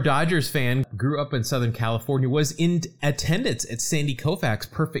diehard Dodgers fan, grew up in Southern California, was in attendance at Sandy Koufax's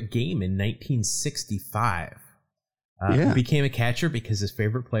perfect game in 1965. He became a catcher because his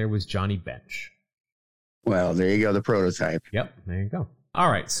favorite player was Johnny Bench. Well, there you go, the prototype. Yep, there you go.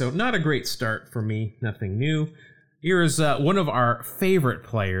 All right, so not a great start for me, nothing new. Here's one of our favorite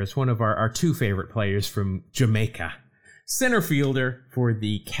players, one of our two favorite players from Jamaica. Center fielder for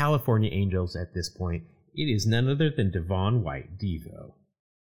the California Angels at this point. It is none other than Devon White, Devo.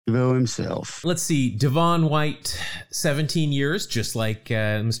 Devo himself. Let's see, Devon White, 17 years, just like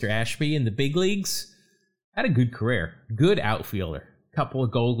Mr. Ashby in the big leagues. Had a good career. Good outfielder. Couple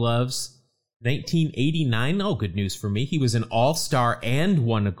of Gold Gloves. 1989, good news for me. He was an All-Star and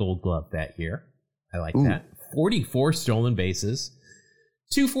won a Gold Glove that year. I like that. 44 stolen bases.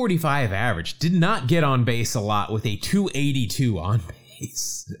 245 average. Did not get on base a lot with a 282 on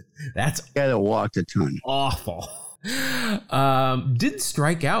base. That's guy that walked a ton. Awful. Did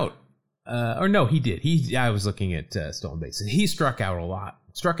strike out. Or no, he did. I was looking at stolen bases. He struck out a lot.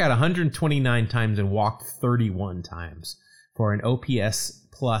 Struck out 129 times and walked 31 times for an OPS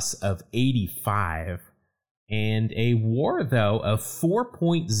plus of 85 and a WAR, though, of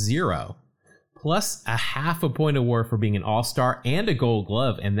 4.0 plus a half a point of WAR for being an All-Star and a Gold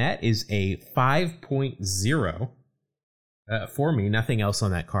Glove, and that is a 5.0 for me. Nothing else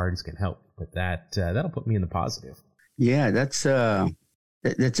on that card is going to help, but that'll put me in the positive. Yeah, that's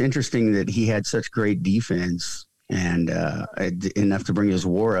interesting that he had such great defense and enough to bring his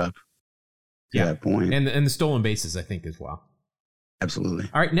WAR up to that point. And the stolen bases, I think, as well. Absolutely.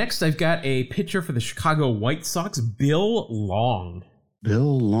 All right, next I've got a pitcher for the Chicago White Sox, Bill Long.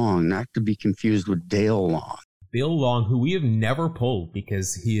 Bill Long, not to be confused with Dale Long. Bill Long, who we have never pulled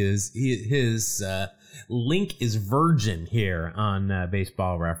because his link is virgin here on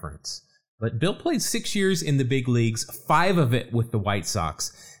Baseball Reference. But Bill played 6 years in the big leagues, 5 of it with the White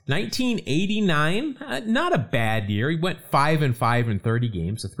Sox. 1989, not a bad year. He went 5-5 in 30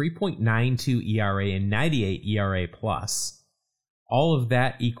 games, a 3.92 ERA and 98 ERA plus. All of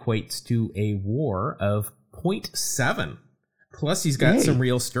that equates to a WAR of 0.7. Plus, he's got some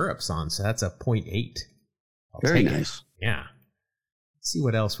real stirrups on, so that's a 0.8. Very nice. Yeah. Let's see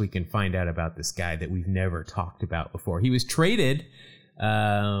what else we can find out about this guy that we've never talked about before. He was traded. He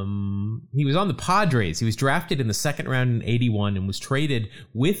was on the Padres. He was drafted in the second round in 81 and was traded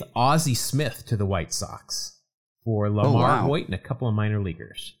with Ozzie Smith to the White Sox for Lamar Hoyt and a couple of minor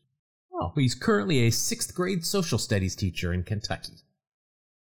leaguers. He's currently a 6th grade social studies teacher in Kentucky.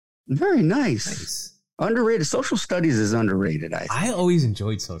 Very nice. Underrated. Social studies is underrated, I think. I always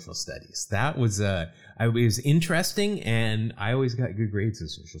enjoyed social studies. That was it was interesting, and I always got good grades in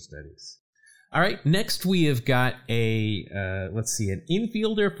social studies. All right, next we have got an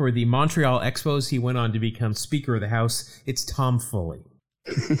infielder for the Montreal Expos. He went on to become Speaker of the House. It's Tom Foley.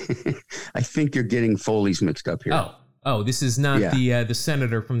 I think you're getting Foley's mixed up here. Oh, this is not the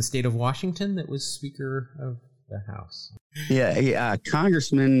senator from the state of Washington that was Speaker of the House. Yeah.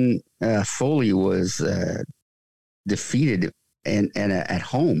 Congressman Foley was defeated at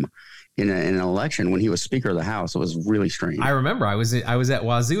home in an election when he was Speaker of the House. It was really strange. I remember I was at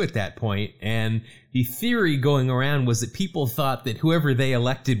Wazoo at that point, and the theory going around was that people thought that whoever they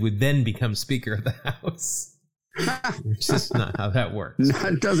elected would then become Speaker of the House. It's just not how that works. No,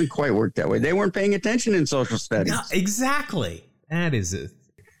 it doesn't quite work that way. They weren't paying attention in social studies. No, exactly. That is it.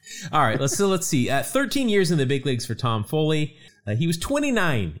 All right, let's see. 13 years in the big leagues for Tom Foley. He was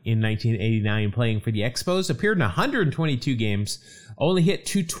 29 in 1989 playing for the Expos, appeared in 122 games, only hit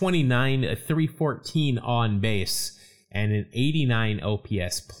 229, a 314 on base, and an 89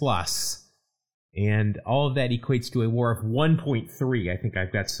 OPS plus. And all of that equates to a WAR of 1.3. I think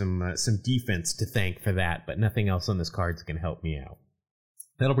I've got some defense to thank for that, but nothing else on this card is going to help me out.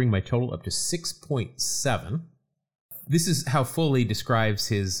 That'll bring my total up to 6.7. This is how Foley describes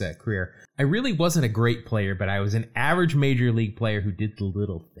his career. I really wasn't a great player, but I was an average major league player who did the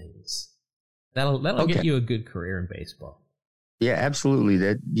little things. That'll get you a good career in baseball. Yeah, absolutely.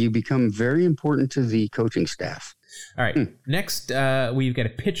 That you become very important to the coaching staff. All right. Next, we've got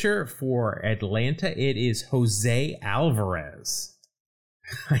a pitcher for Atlanta. It is Jose Alvarez.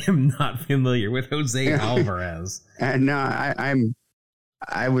 I am not familiar with Jose Alvarez. No,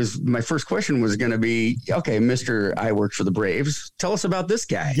 my first question was going to be, okay, Mr. I work for the Braves. Tell us about this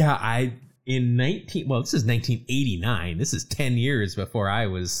guy. Yeah, this is 1989. This is 10 years before I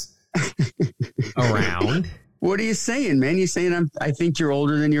was around. What are you saying, man? You saying I think you're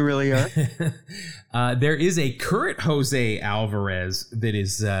older than you really are? There is a current Jose Alvarez that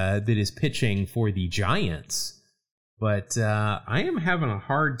is pitching for the Giants, but I am having a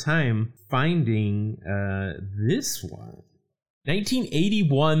hard time finding this one.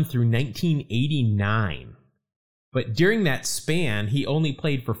 1981 through 1989. But during that span, he only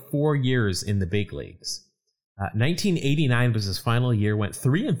played for 4 years in the big leagues. 1989 was his final year, went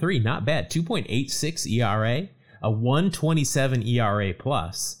 3-3, not bad. 2.86 ERA, a 1.27 ERA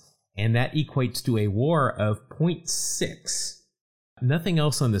plus, and that equates to a WAR of 0.6. Nothing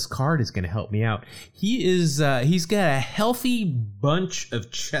else on this card is going to help me out. He's got a healthy bunch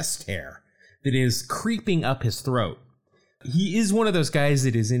of chest hair that is creeping up his throat. He is one of those guys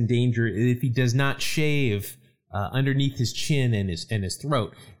that is in danger if he does not shave underneath his chin and his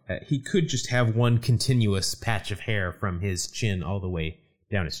throat. He could just have one continuous patch of hair from his chin all the way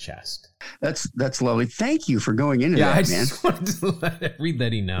down his chest. That's lovely. Thank you for going into that, I man. just wanted to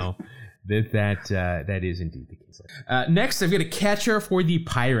let you know that is indeed the case. Next, I've got a catcher for the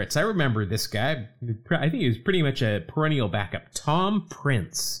Pirates. I remember this guy. I think he was pretty much a perennial backup. Tom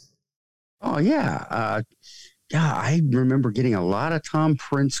Prince. Oh, yeah. Yeah, I remember getting a lot of Tom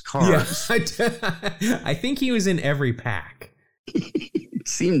Prince cards. Yeah, I think he was in every pack. It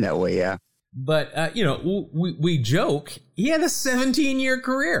seemed that way, yeah. But, we joke, he had a 17-year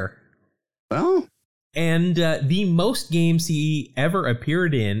career. Well, and the most games he ever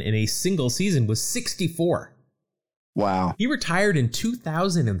appeared in a single season was 64. Wow. He retired in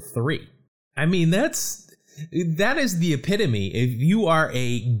 2003. I mean, that is the epitome. If you are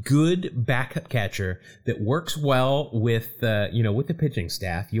a good backup catcher that works well with the pitching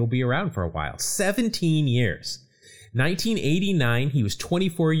staff, you'll be around for a while. 17 years. 1989, he was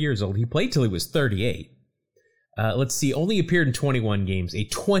 24 years old. He played till he was 38. Let's see, only appeared in 21 games, a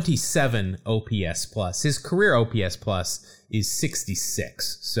 27 OPS plus. His career OPS plus is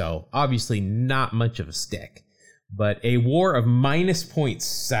 66, so obviously not much of a stick, but a WAR of minus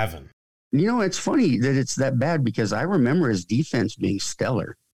 0.7. You know, it's funny that it's that bad because I remember his defense being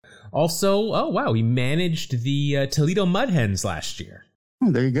stellar. Also, oh wow, he managed the Toledo Mud Hens last year.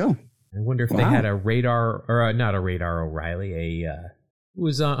 Oh, there you go. I wonder if they had a Radar, or not a Radar O'Reilly, who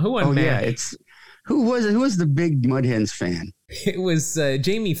won? Yeah, who was the big Mud Hens fan? It was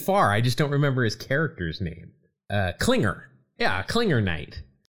Jamie Farr. I just don't remember his character's name. Klinger. Yeah, Klinger Knight.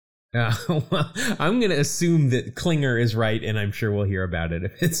 Well, I'm going to assume that Klinger is right, and I'm sure we'll hear about it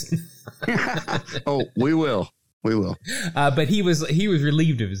if it's not. Oh, we will. We will. But he was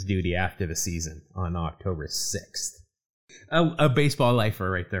relieved of his duty after the season on October 6th. A baseball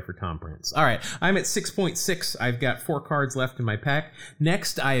lifer right there for Tom Prince. All right, I'm at 6.6. I've got 4 cards left in my pack.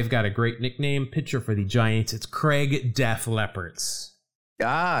 Next, I have got a great nickname, pitcher for the Giants. It's Craig Def Lefferts.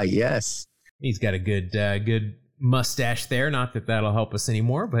 Ah, yes. He's got a good mustache there. Not that that'll help us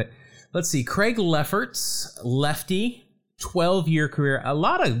anymore, but let's see. Craig Lefferts, lefty, 12-year career. A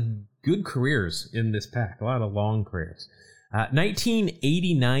lot of good careers in this pack. A lot of long careers.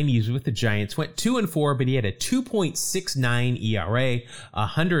 1989, he was with the Giants, went 2-4, but he had a 2.69 ERA,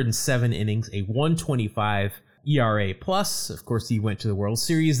 107 innings, a 125 ERA plus. Of course, he went to the World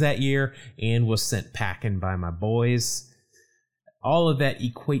Series that year and was sent packing by my boys. All of that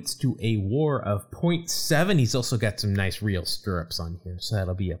equates to a WAR of 0.7. He's also got some nice real stirrups on here, so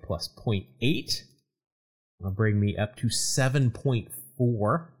that'll be a plus 0.8. That'll bring me up to 7.4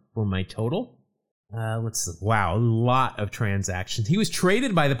 for my total. Let's see. Wow, a lot of transactions. He was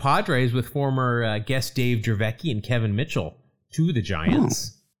traded by the Padres with former guest Dave Dravecky and Kevin Mitchell to the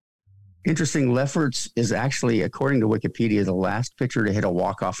Giants. Oh. Interesting. Lefferts is actually, according to Wikipedia, the last pitcher to hit a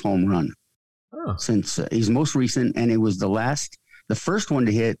walk-off home run. Oh. Since he's most recent, and it was the first one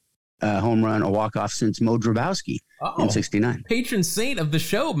to hit a home run, a walk-off since Mo Drabowski in '69. Patron saint of the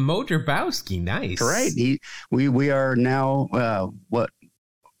show, Mo Drabowski. Nice. Right. We are now,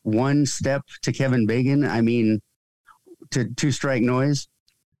 one step to Kevin Bacon. I mean, to two-strike noise.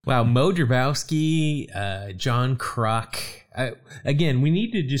 Wow, Mo Drabowski, John Kruk. Again, we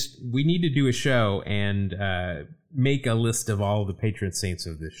need to do a show and make a list of all the patron saints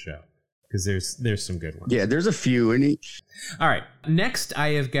of this show, because there's some good ones. Yeah, there's a few. All right, next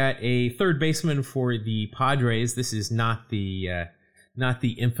I have got a third baseman for the Padres. This is not the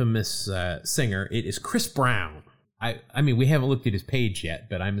infamous singer. It is Chris Brown. I mean, we haven't looked at his page yet,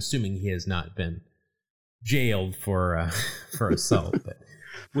 but I'm assuming he has not been jailed for assault. But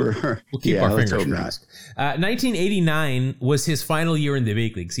we'll keep our fingers crossed. 1989 was his final year in the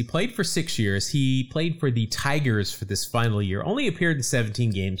big leagues. He played for 6 years. He played for the Tigers for this final year. Only appeared in 17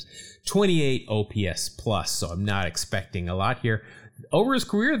 games, 28 OPS plus. So I'm not expecting a lot here. Over his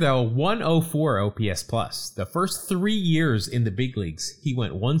career, though, 104 OPS plus. The first 3 years in the big leagues, he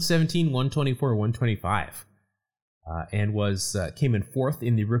went 117, 124, 125. And came in 4th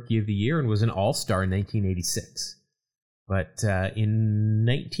in the Rookie of the Year and was an All-Star in 1986. But in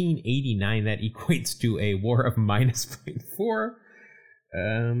 1989, that equates to a WAR of minus 0.4.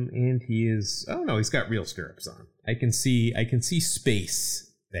 And he is, oh no, he's got real stirrups on. I can see space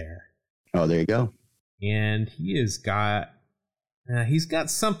there. Oh, there you go. And he's got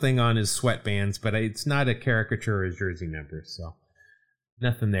something on his sweatbands, but it's not a caricature or a jersey number, so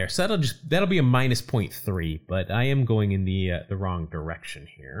nothing there. So that'll be a minus 0.3, but I am going in the wrong direction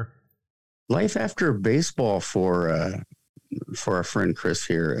here. Life after baseball for our friend Chris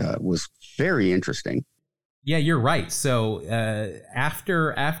here was very interesting. Yeah, you're right. So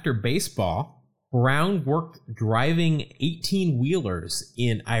after baseball, Brown worked driving 18-wheelers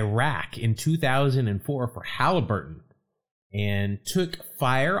in Iraq in 2004 for Halliburton and took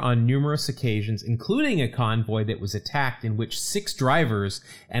fire on numerous occasions, including a convoy that was attacked in which 6 drivers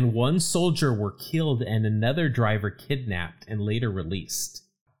and 1 soldier were killed and another driver kidnapped and later released.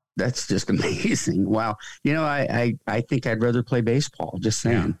 That's just amazing. Wow. You know, I think I'd rather play baseball, just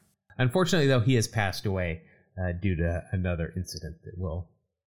saying. Yeah. Unfortunately, though, he has passed away due to another incident that will,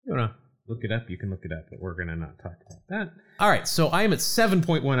 you know, look it up. You can look it up, but we're going to not talk about that. All right, so I am at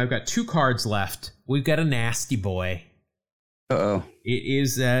 7.1. I've got 2 cards left. We've got a nasty boy. Uh-oh.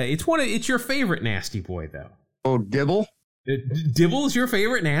 It's your favorite nasty boy, though. Oh, Dibble? Dibble's your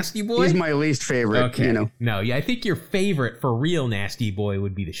favorite nasty boy? He's my least favorite, okay. You know. No, yeah, I think your favorite for real nasty boy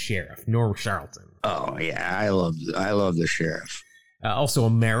would be the sheriff, Norm Charlton. Oh, yeah, I love the sheriff. Also a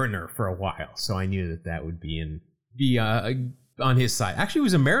Mariner for a while, so I knew that would be on his side. Actually, he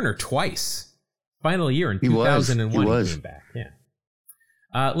was a Mariner twice. Final year in 2001, he came back. Yeah.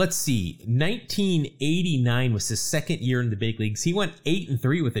 Let's see. 1989 was his second year in the big leagues. He went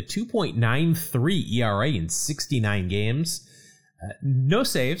 8-3 with a 2.93 ERA in 69 games. No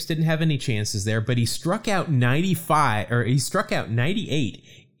saves, didn't have any chances there, but he struck out 98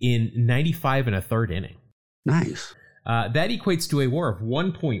 in 95 and a third inning. Nice. That equates to a WAR of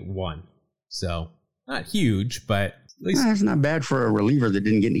 1.1. So not huge, but at least that's not bad for a reliever that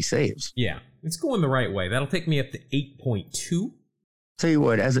didn't get any saves. Yeah, it's going the right way. That'll take me up to 8.2. Tell you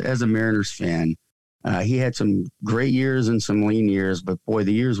what, as a Mariners fan, he had some great years and some lean years, but boy,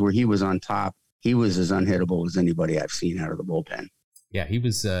 the years where he was on top, he was as unhittable as anybody I've seen out of the bullpen. Yeah, he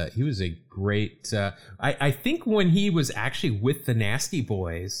was a great. I think when he was actually with the Nasty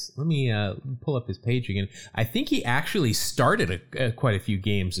Boys, let me pull up his page again. I think he actually started quite a few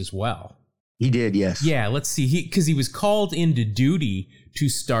games as well. He did, yes. Yeah, let's see. Because he was called into duty to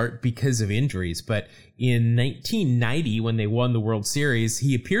start because of injuries. But in 1990, when they won the World Series,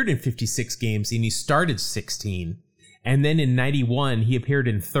 he appeared in 56 games and he started 16. And then in 91, he appeared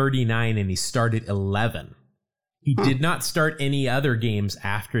in 39 and he started 11. He did not start any other games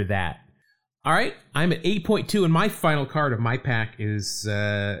after that. All right, I'm at 8.2, and my final card of my pack is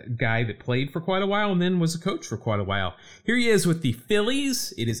a guy that played for quite a while and then was a coach for quite a while. Here he is with the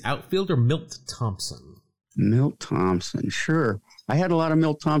Phillies. It is outfielder Milt Thompson. Milt Thompson, sure. I had a lot of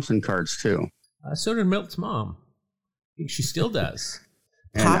Milt Thompson cards, too. So did Milt's mom. I think she still does.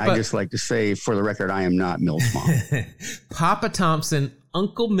 And I just like to say, for the record, I am not Milt's mom. Papa Thompson,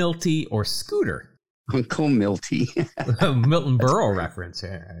 Uncle Milty, or Scooter. Uncle Milty. Milton Berle reference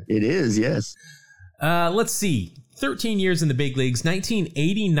here. It is, yes. Let's see. 13 years in the big leagues.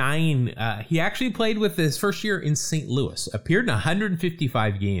 1989, he actually played with his first year in St. Louis. Appeared in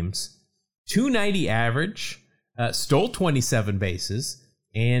 155 games. 290 average. Stole 27 bases.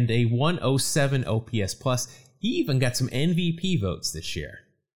 And a 107 OPS plus. He even got some MVP votes this year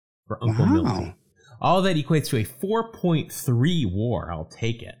for Uncle Milty. All that equates to a 4.3 WAR. I'll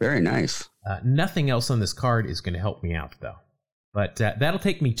take it. Very nice. Nothing else on this card is going to help me out, though. But that'll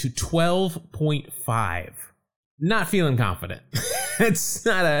take me to 12.5. Not feeling confident. It's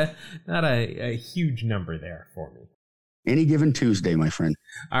not a huge number there for me. Any given Tuesday, my friend.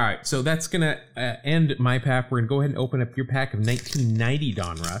 All right, so that's going to end my pack. We're going to go ahead and open up your pack of 1990,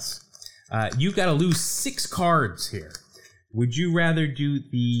 Don Russ. You got to lose 6 cards here. Would you rather do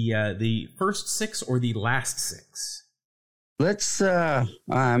the first 6 or the last 6? Let's,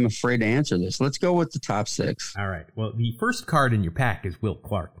 I'm afraid to answer this. Let's go with the top 6. All right. Well, the first card in your pack is Will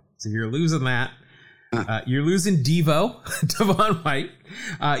Clark. So you're losing that. You're losing Devo, Devon White.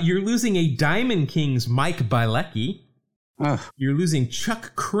 You're losing a Diamond Kings Mike Bilecki. You're losing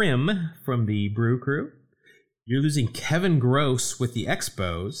Chuck Krim from the Brew Crew. You're losing Kevin Gross with the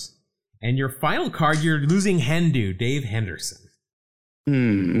Expos. And your final card, you're losing Hendu, Dave Henderson.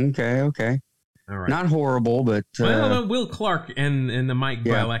 Okay. All right. Not horrible, but... Well, Will Clark and the Mike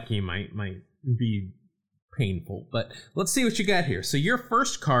Bilecki might be painful. But let's see what you got here. So your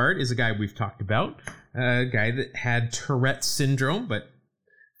first card is a guy we've talked about. A guy that had Tourette syndrome, but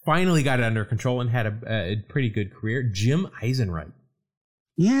finally got it under control and had a pretty good career. Jim Eisenreich.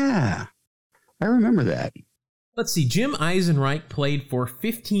 Yeah, I remember that. Let's see. Jim Eisenreich played for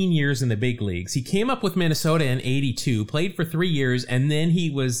 15 years in the big leagues. He came up with Minnesota in 82, played for 3 years, and then he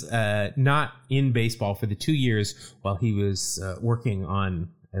was not in baseball for the 2 years while he was working on,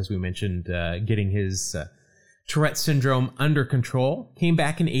 as we mentioned, getting his Tourette syndrome under control. Came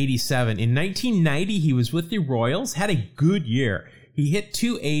back in 87. In 1990, he was with the Royals, had a good year. He hit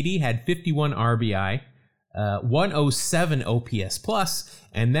 .280, had 51 RBI. 107 OPS plus,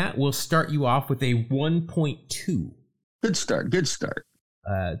 and that will start you off with a 1.2. Good start.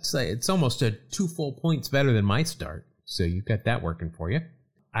 It's almost a 2 full points better than my start, so you've got that working for you.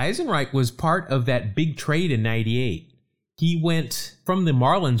 Eisenreich was part of that big trade in 98. He went from the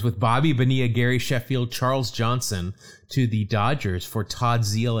Marlins with Bobby Bonilla, Gary Sheffield, Charles Johnson to the Dodgers for Todd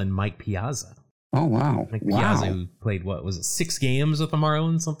Zeile and Mike Piazza. Oh, wow. Mike Piazza, who played, 6 games with the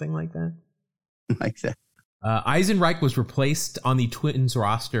Marlins, something like that? Like that. Eisenreich was replaced on the Twins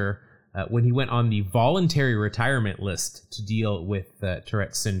roster when he went on the voluntary retirement list to deal with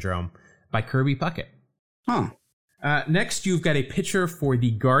Tourette syndrome by Kirby Puckett. Huh. Next, you've got a pitcher for the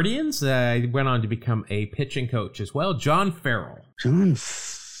Guardians. He went on to become a pitching coach as well, John Farrell. John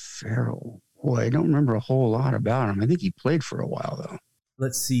Farrell. Boy, I don't remember a whole lot about him. I think he played for a while, though.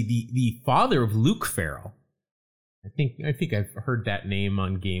 Let's see, the father of Luke Farrell. I think I've heard that name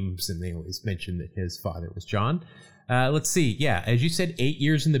on games, and they always mention that his father was John. Let's see. Yeah, as you said, 8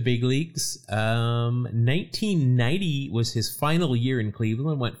 years in the big leagues. 1990 was his final year in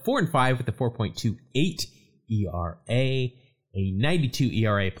Cleveland. Went 4-5 with a 4.28 ERA, a 92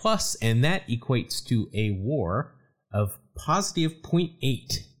 ERA plus, and that equates to a WAR of positive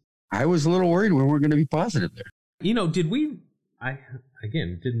 0.8. I was a little worried we weren't going to be positive there. You know, did we? I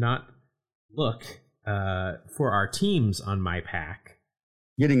again did not look for our teams on my pack.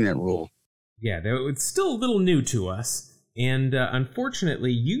 Getting that rule. Yeah, it's still a little new to us. And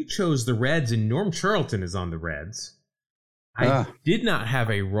unfortunately, you chose the Reds, and Norm Charlton is on the Reds. I did not have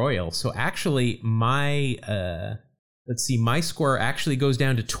a Royal, so actually my score actually goes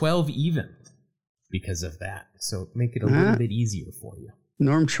down to 12 even because of that. So make it a little bit easier for you.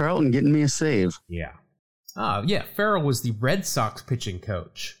 Norm Charlton getting me a save. Yeah. Yeah, Farrell was the Red Sox pitching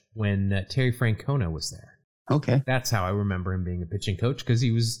coach when Terry Francona was there. Okay. That's how I remember him being a pitching coach, because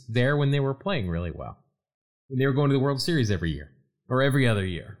he was there when they were playing really well. When they were going to the World Series every year, or every other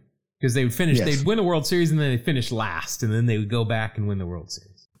year. Because they would finish, they'd win a World Series, and then they'd finish last, and then they would go back and win the World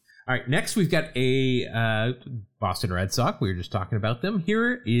Series. All right, next we've got a Boston Red Sox. We were just talking about them.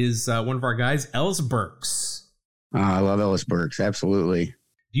 Here is one of our guys, Ellis Burks. I love Ellis Burks, absolutely.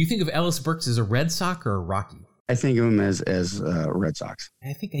 Do you think of Ellis Burks as a Red Sox or a Rocky? I think of him as Red Sox.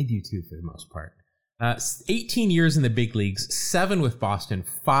 I think I do too, for the most part. 18 years in the big leagues, 7 with Boston,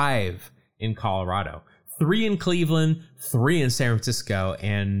 5 in Colorado, 3 in Cleveland, 3 in San Francisco,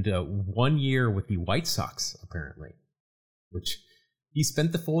 and 1 year with the White Sox, apparently, which he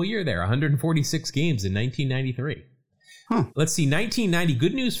spent the full year there, 146 games in 1993. Huh. Let's see, 1990,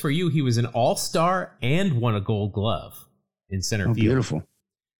 good news for you, he was an All-Star and won a Gold Glove in center field. Beautiful.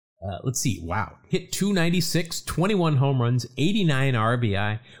 Let's see. Wow. Hit 296, 21 home runs, 89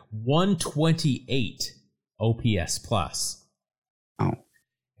 RBI, 128 OPS plus. Oh.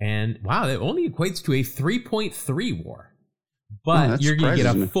 And wow, that only equates to a 3.3 WAR. But you're going to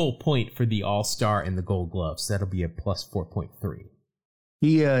get a full point for the All-Star and the Gold Glove, so that'll be a plus 4.3.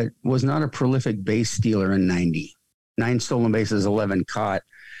 He was not a prolific base stealer in 90. 9 stolen bases, 11 caught.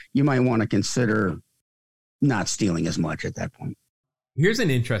 You might want to consider not stealing as much at that point. Here's an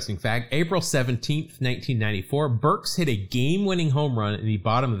interesting fact. April 17th, 1994, Burks hit a game-winning home run in the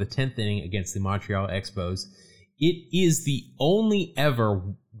bottom of the 10th inning against the Montreal Expos. It is the only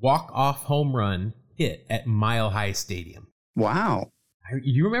ever walk-off home run hit at Mile High Stadium. Wow. Do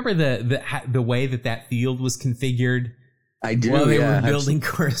you remember the way that field was configured? I do. While they were building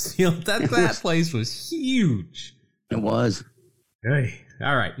Coors Field. That place was huge. It was. Hey.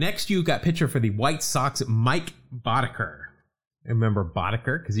 All right. Next, you got pitcher for the White Sox, Mike Boddicker. I remember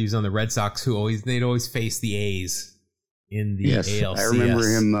Boddicker because he was on the Red Sox, they'd always face the A's in the ALCS. I remember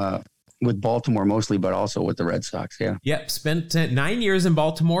him with Baltimore mostly, but also with the Red Sox. Yeah. Yep. Spent 9 years in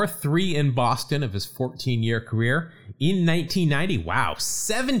Baltimore, 3 in Boston of his 14-year career. In 1990, wow,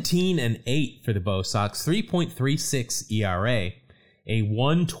 17-8 for the Bo Sox, 3.36 ERA, a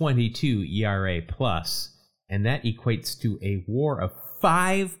 1.22 ERA plus, and that equates to a WAR of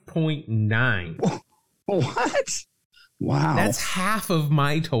 5.9. What? Wow. That's half of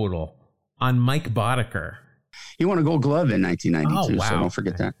my total on Mike Boddicker. He won a Gold Glove in 1992, Oh, wow. so don't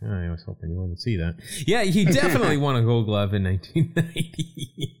forget that. I was hoping you wouldn't see that. Yeah, he definitely won a Gold Glove in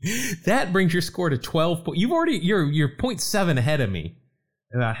 1990. That brings your score to 12. You're 0.7 ahead of me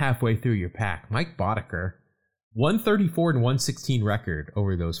about halfway through your pack. Mike Boddicker, 134 and 116 record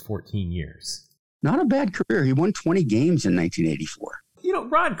over those 14 years. Not a bad career. He won 20 games in 1984. You know,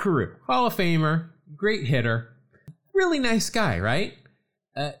 Rod Carew, Hall of Famer, great hitter, really nice guy, right?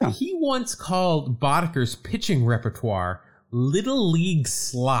 He once called Boddicker's pitching repertoire Little League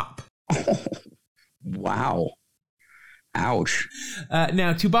Slop. Wow. Ouch.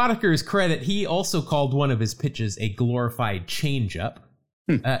 Now, to Boddicker's credit, he also called one of his pitches a glorified changeup.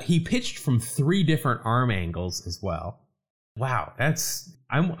 He pitched from 3 different arm angles as well. Wow,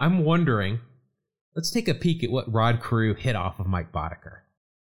 I'm wondering. Let's take a peek at what Rod Carew hit off of Mike Boddicker.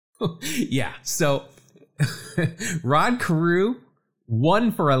 Yeah, so Rod Carew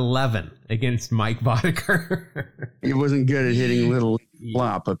 1 for 11 against Mike Boddicker. He wasn't good at hitting little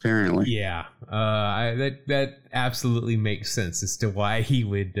flop, apparently. Yeah, that absolutely makes sense as to why he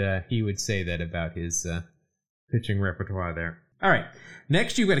would say that about his pitching repertoire there. All right,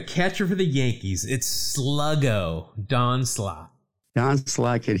 next you've got a catcher for the Yankees. It's Sluggo, Don Slott. Don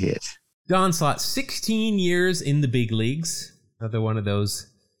Slott could hit. Don Slott, 16 years in the big leagues. Another one of those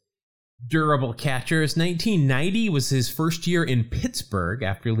durable catchers. 1990 was his first year in Pittsburgh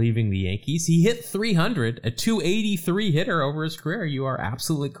after leaving the Yankees. He hit 300, a 283 hitter over his career. You are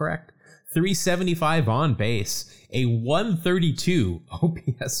absolutely correct. 375 on base, a 132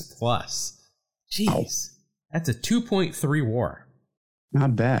 OPS plus. Jeez, that's a 2.3 WAR.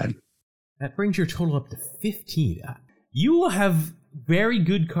 Not bad. That brings your total up to 15. You will have very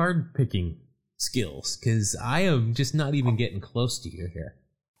good card picking skills because I am just not even getting close to you here.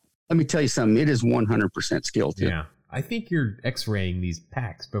 Let me tell you something. It is 100% skill, too. Yeah. I think you're X-raying these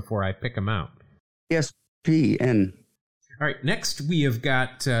packs before I pick them out. ESPN. All right. Next, we have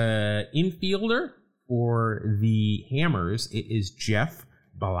got infielder for the Hammers. It is Jeff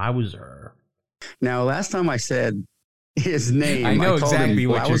Blauser. Now, last time I said his name, I know called exactly him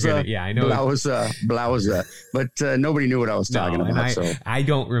what you're going to. Yeah, I know. Blauser. But nobody knew what I was talking about. I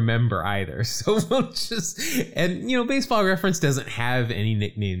don't remember either. So we'll just, and Baseball Reference doesn't have any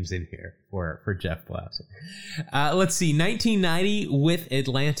nicknames in here for Jeff Blauser. Let's see, 1990 with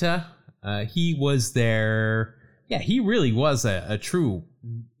Atlanta. He was there. Yeah, he really was a true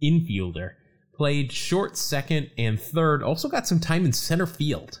infielder. Played short, second, and third. Also got some time in center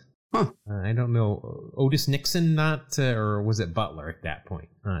field. Huh. I don't know. Otis Nixon, or was it Butler at that point?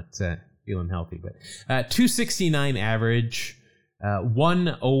 Not feeling healthy, but 269 average,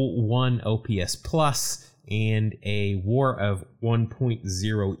 101 OPS plus, and a WAR of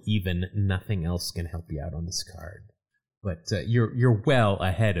 1.0 even. Nothing else can help you out on this card. But you're well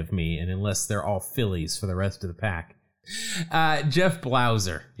ahead of me, and unless they're all Phillies for the rest of the pack. Jeff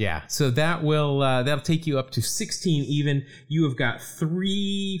Blauser, yeah. So that'll take you up to 16 even. You have got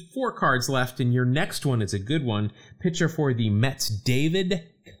 4 cards left, and your next one is a good one. Pitcher for the Mets, David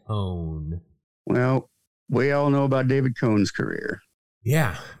Cone. Well, we all know about David Cone's career.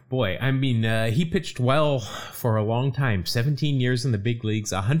 Yeah, boy. I mean, he pitched well for a long time. 17 years in the big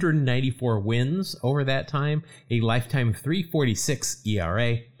leagues, 194 wins over that time, a lifetime 3.46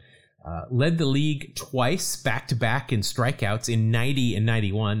 ERA. Led the league twice back-to-back in strikeouts in 90 and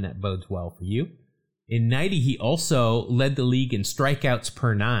 91. That bodes well for you. In 90, he also led the league in strikeouts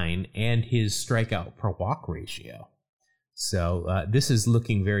per 9 and his strikeout per walk ratio. So this is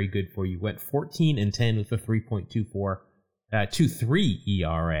looking very good for you. Went 14 and 10 with a 3.23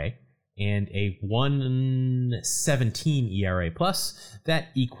 ERA and a 1.17 ERA plus.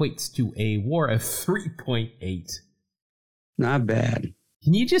 That equates to a WAR of 3.8. Not bad.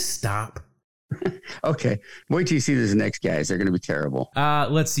 Can you just stop? Okay. Wait till you see these next guys. They're going to be terrible.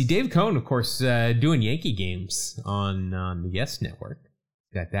 Let's see. Dave Cone, of course, doing Yankee games on the Yes Network.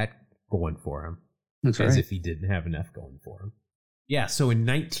 Got that going for him. That's as right. if he didn't have enough going for him. Yeah, so in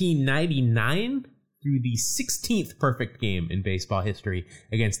 1999, through the 16th perfect game in baseball history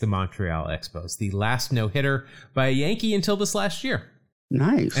against the Montreal Expos. The last no-hitter by a Yankee until this last year.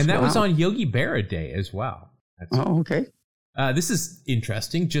 Nice. And that was on Yogi Berra Day as well. Okay. This is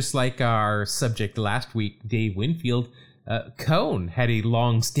interesting. Just like our subject last week, Dave Winfield, Cone had a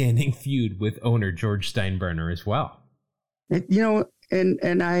long-standing feud with owner George Steinbrenner as well.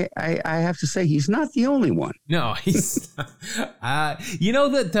 And I have to say, he's not the only one. No, he's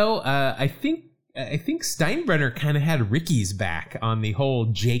that though, I think Steinbrenner kind of had Ricky's back on the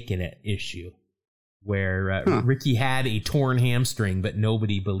whole Jake in it issue, where Ricky had a torn hamstring, but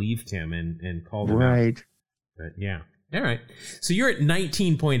nobody believed him and called him out. Right. But yeah. All right. So you're at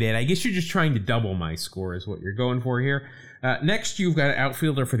 19.8. I guess you're just trying to double my score is what you're going for here. Next, you've got an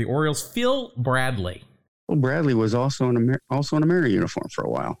outfielder for the Orioles, Phil Bradley. Well, Bradley was also in a Mary uniform for a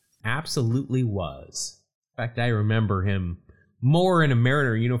while. Absolutely was. In fact, I remember him more in a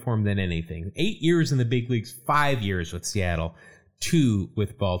Mariner uniform than anything. 8 years in the big leagues, 5 years with Seattle, 2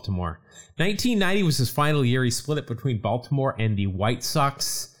 with Baltimore. 1990 was his final year. He split it between Baltimore and the White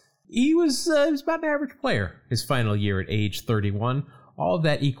Sox. He was about an average player his final year at age 31. All of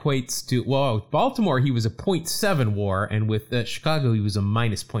that equates to, well, Baltimore, he was a .7 WAR, and with Chicago, he was a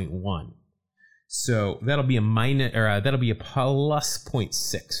minus .1. So that'll be a plus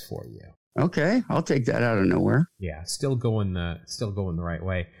 0.6 for you. Okay, I'll take that out of nowhere. Yeah, still going the right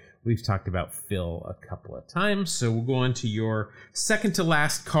way. We've talked about Phil a couple of times, so we'll go on to your second to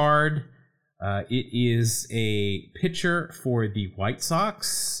last card. It is a pitcher for the White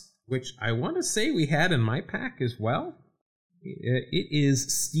Sox, which I want to say we had in my pack as well. It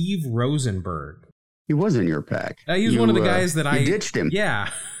is Steve Rosenberg. He was in your pack. He was one of the guys that I ditched him. Yeah.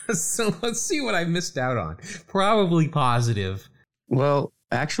 So let's see what I missed out on. Probably positive. Well,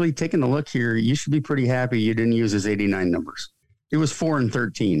 actually, taking a look here, you should be pretty happy you didn't use his 89 numbers. It was 4 and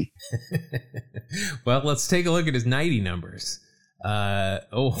 13. Well, let's take a look at his 90 numbers. He was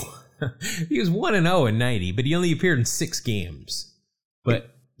 1-0 in 90, but he only appeared in 6 games.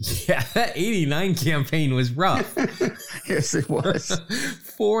 But yeah, that 89 campaign was rough. Yes, it was.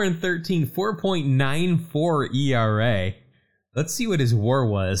 4 and 13, 4.94 ERA. Let's see what his WAR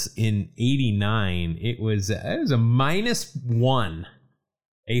was in 89. It was a -1.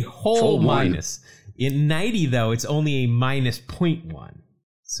 A whole minus. In 90, though, it's only a minus 0.1.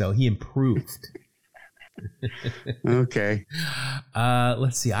 So he improved. Okay.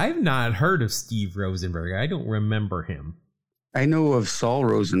 Let's see. I've not heard of Steve Rosenberg. I don't remember him. I know of Saul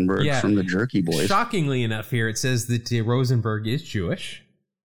Rosenberg from the Jerky Boys. Shockingly enough here, it says that Rosenberg is Jewish.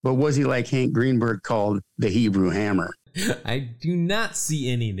 But was he like Hank Greenberg called the Hebrew Hammer? I do not see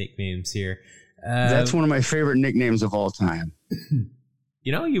any nicknames here. That's one of my favorite nicknames of all time.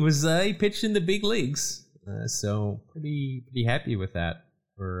 You know, he pitched in the big leagues, so pretty happy with that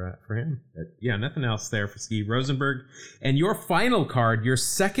for him. But yeah, nothing else there for Steve Rosenberg. And your final card, your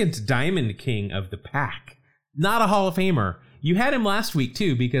second Diamond King of the pack, not a Hall of Famer. You had him last week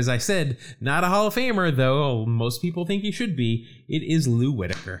too, because I said not a Hall of Famer, though most people think he should be. It is Lou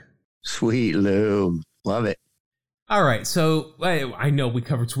Whitaker. Sweet Lou, love it. All right, so I know we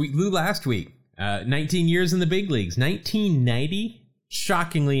covered Sweet Lou last week. 19 years in the big leagues. 1990.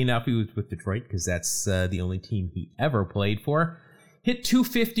 Shockingly enough, he was with Detroit because that's the only team he ever played for. Hit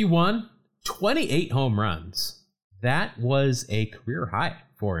 .251, 28 home runs. That was a career high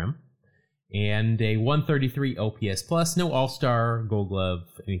for him. And a 133 OPS plus. No All-Star, Gold Glove,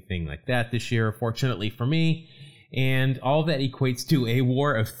 anything like that this year, fortunately for me. And all that equates to a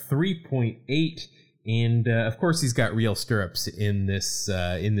WAR of 3.8. And of course, he's got real stirrups in this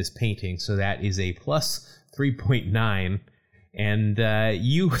painting, so that is a plus 3.9. And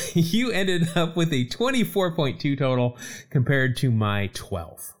you ended up with a 24.2 total compared to my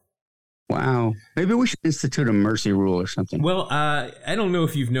 12. Wow. Maybe we should institute a mercy rule or something. Well, I don't know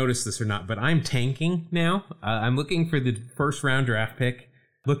if you've noticed this or not, but I'm tanking now. I'm looking for the first round draft pick,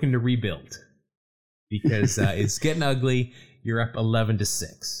 looking to rebuild because it's getting ugly. You're up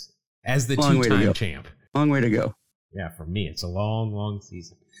 11-6 as the two-time champ. Long way to go. Yeah, for me, it's a long, long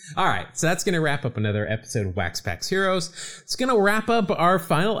season. All right, so that's going to wrap up another episode of Wax Packs Heroes. It's going to wrap up our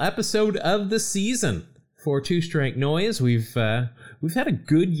final episode of the season for Two Strike Noise. We've had a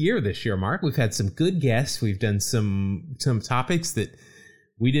good year this year, Mark. We've had some good guests. We've done some topics that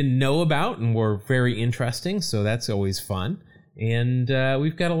we didn't know about and were very interesting, so that's always fun. And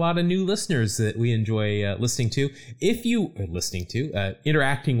we've got a lot of new listeners that we enjoy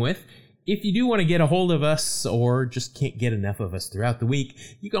interacting with. If you do want to get a hold of us or just can't get enough of us throughout the week,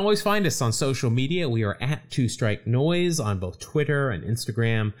 you can always find us on social media. We are at Two Strike Noise on both Twitter and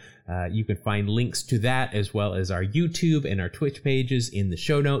Instagram. You can find links to that as well as our YouTube and our Twitch pages in the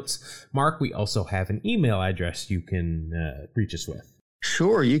show notes. Mark, we also have an email address you can reach us with.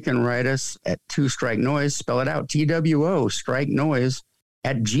 Sure, you can write us at Two Strike Noise, spell it out, TWO, strike noise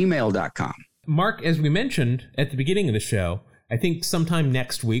 @gmail.com. Mark, as we mentioned at the beginning of the show, I think sometime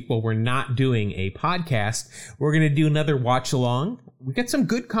next week, while we're not doing a podcast, we're going to do another watch along. We got some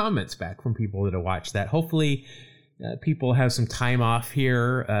good comments back from people that have watched that. Hopefully, people have some time off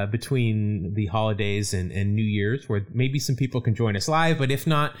here between the holidays and New Year's, where maybe some people can join us live. But if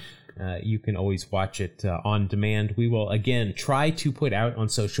not, you can always watch it on demand. We will, again, try to put out on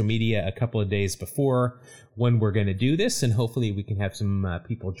social media a couple of days before when we're going to do this, and hopefully we can have some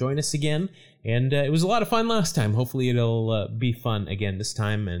people join us again. And it was a lot of fun last time. Hopefully it'll be fun again this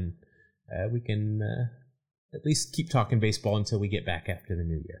time, and we can at least keep talking baseball until we get back after the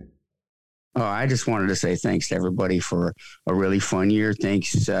new year. Oh, I just wanted to say thanks to everybody for a really fun year.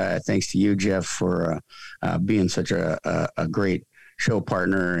 Thanks to you, Jeff, for being such a great show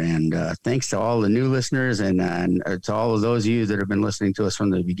partner. And thanks to all the new listeners and to all of those of you that have been listening to us from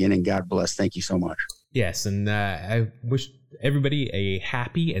the beginning. God bless. Thank you so much. Yes, and I wish everybody a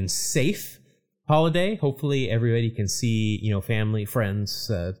happy and safe holiday. Hopefully everybody can see, family, friends,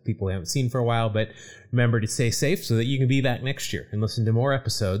 people we haven't seen for a while, but remember to stay safe so that you can be back next year and listen to more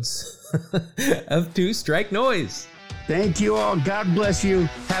episodes of Two Strike Noise. Thank you all. God bless you.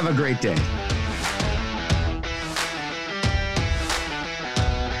 Have a great day.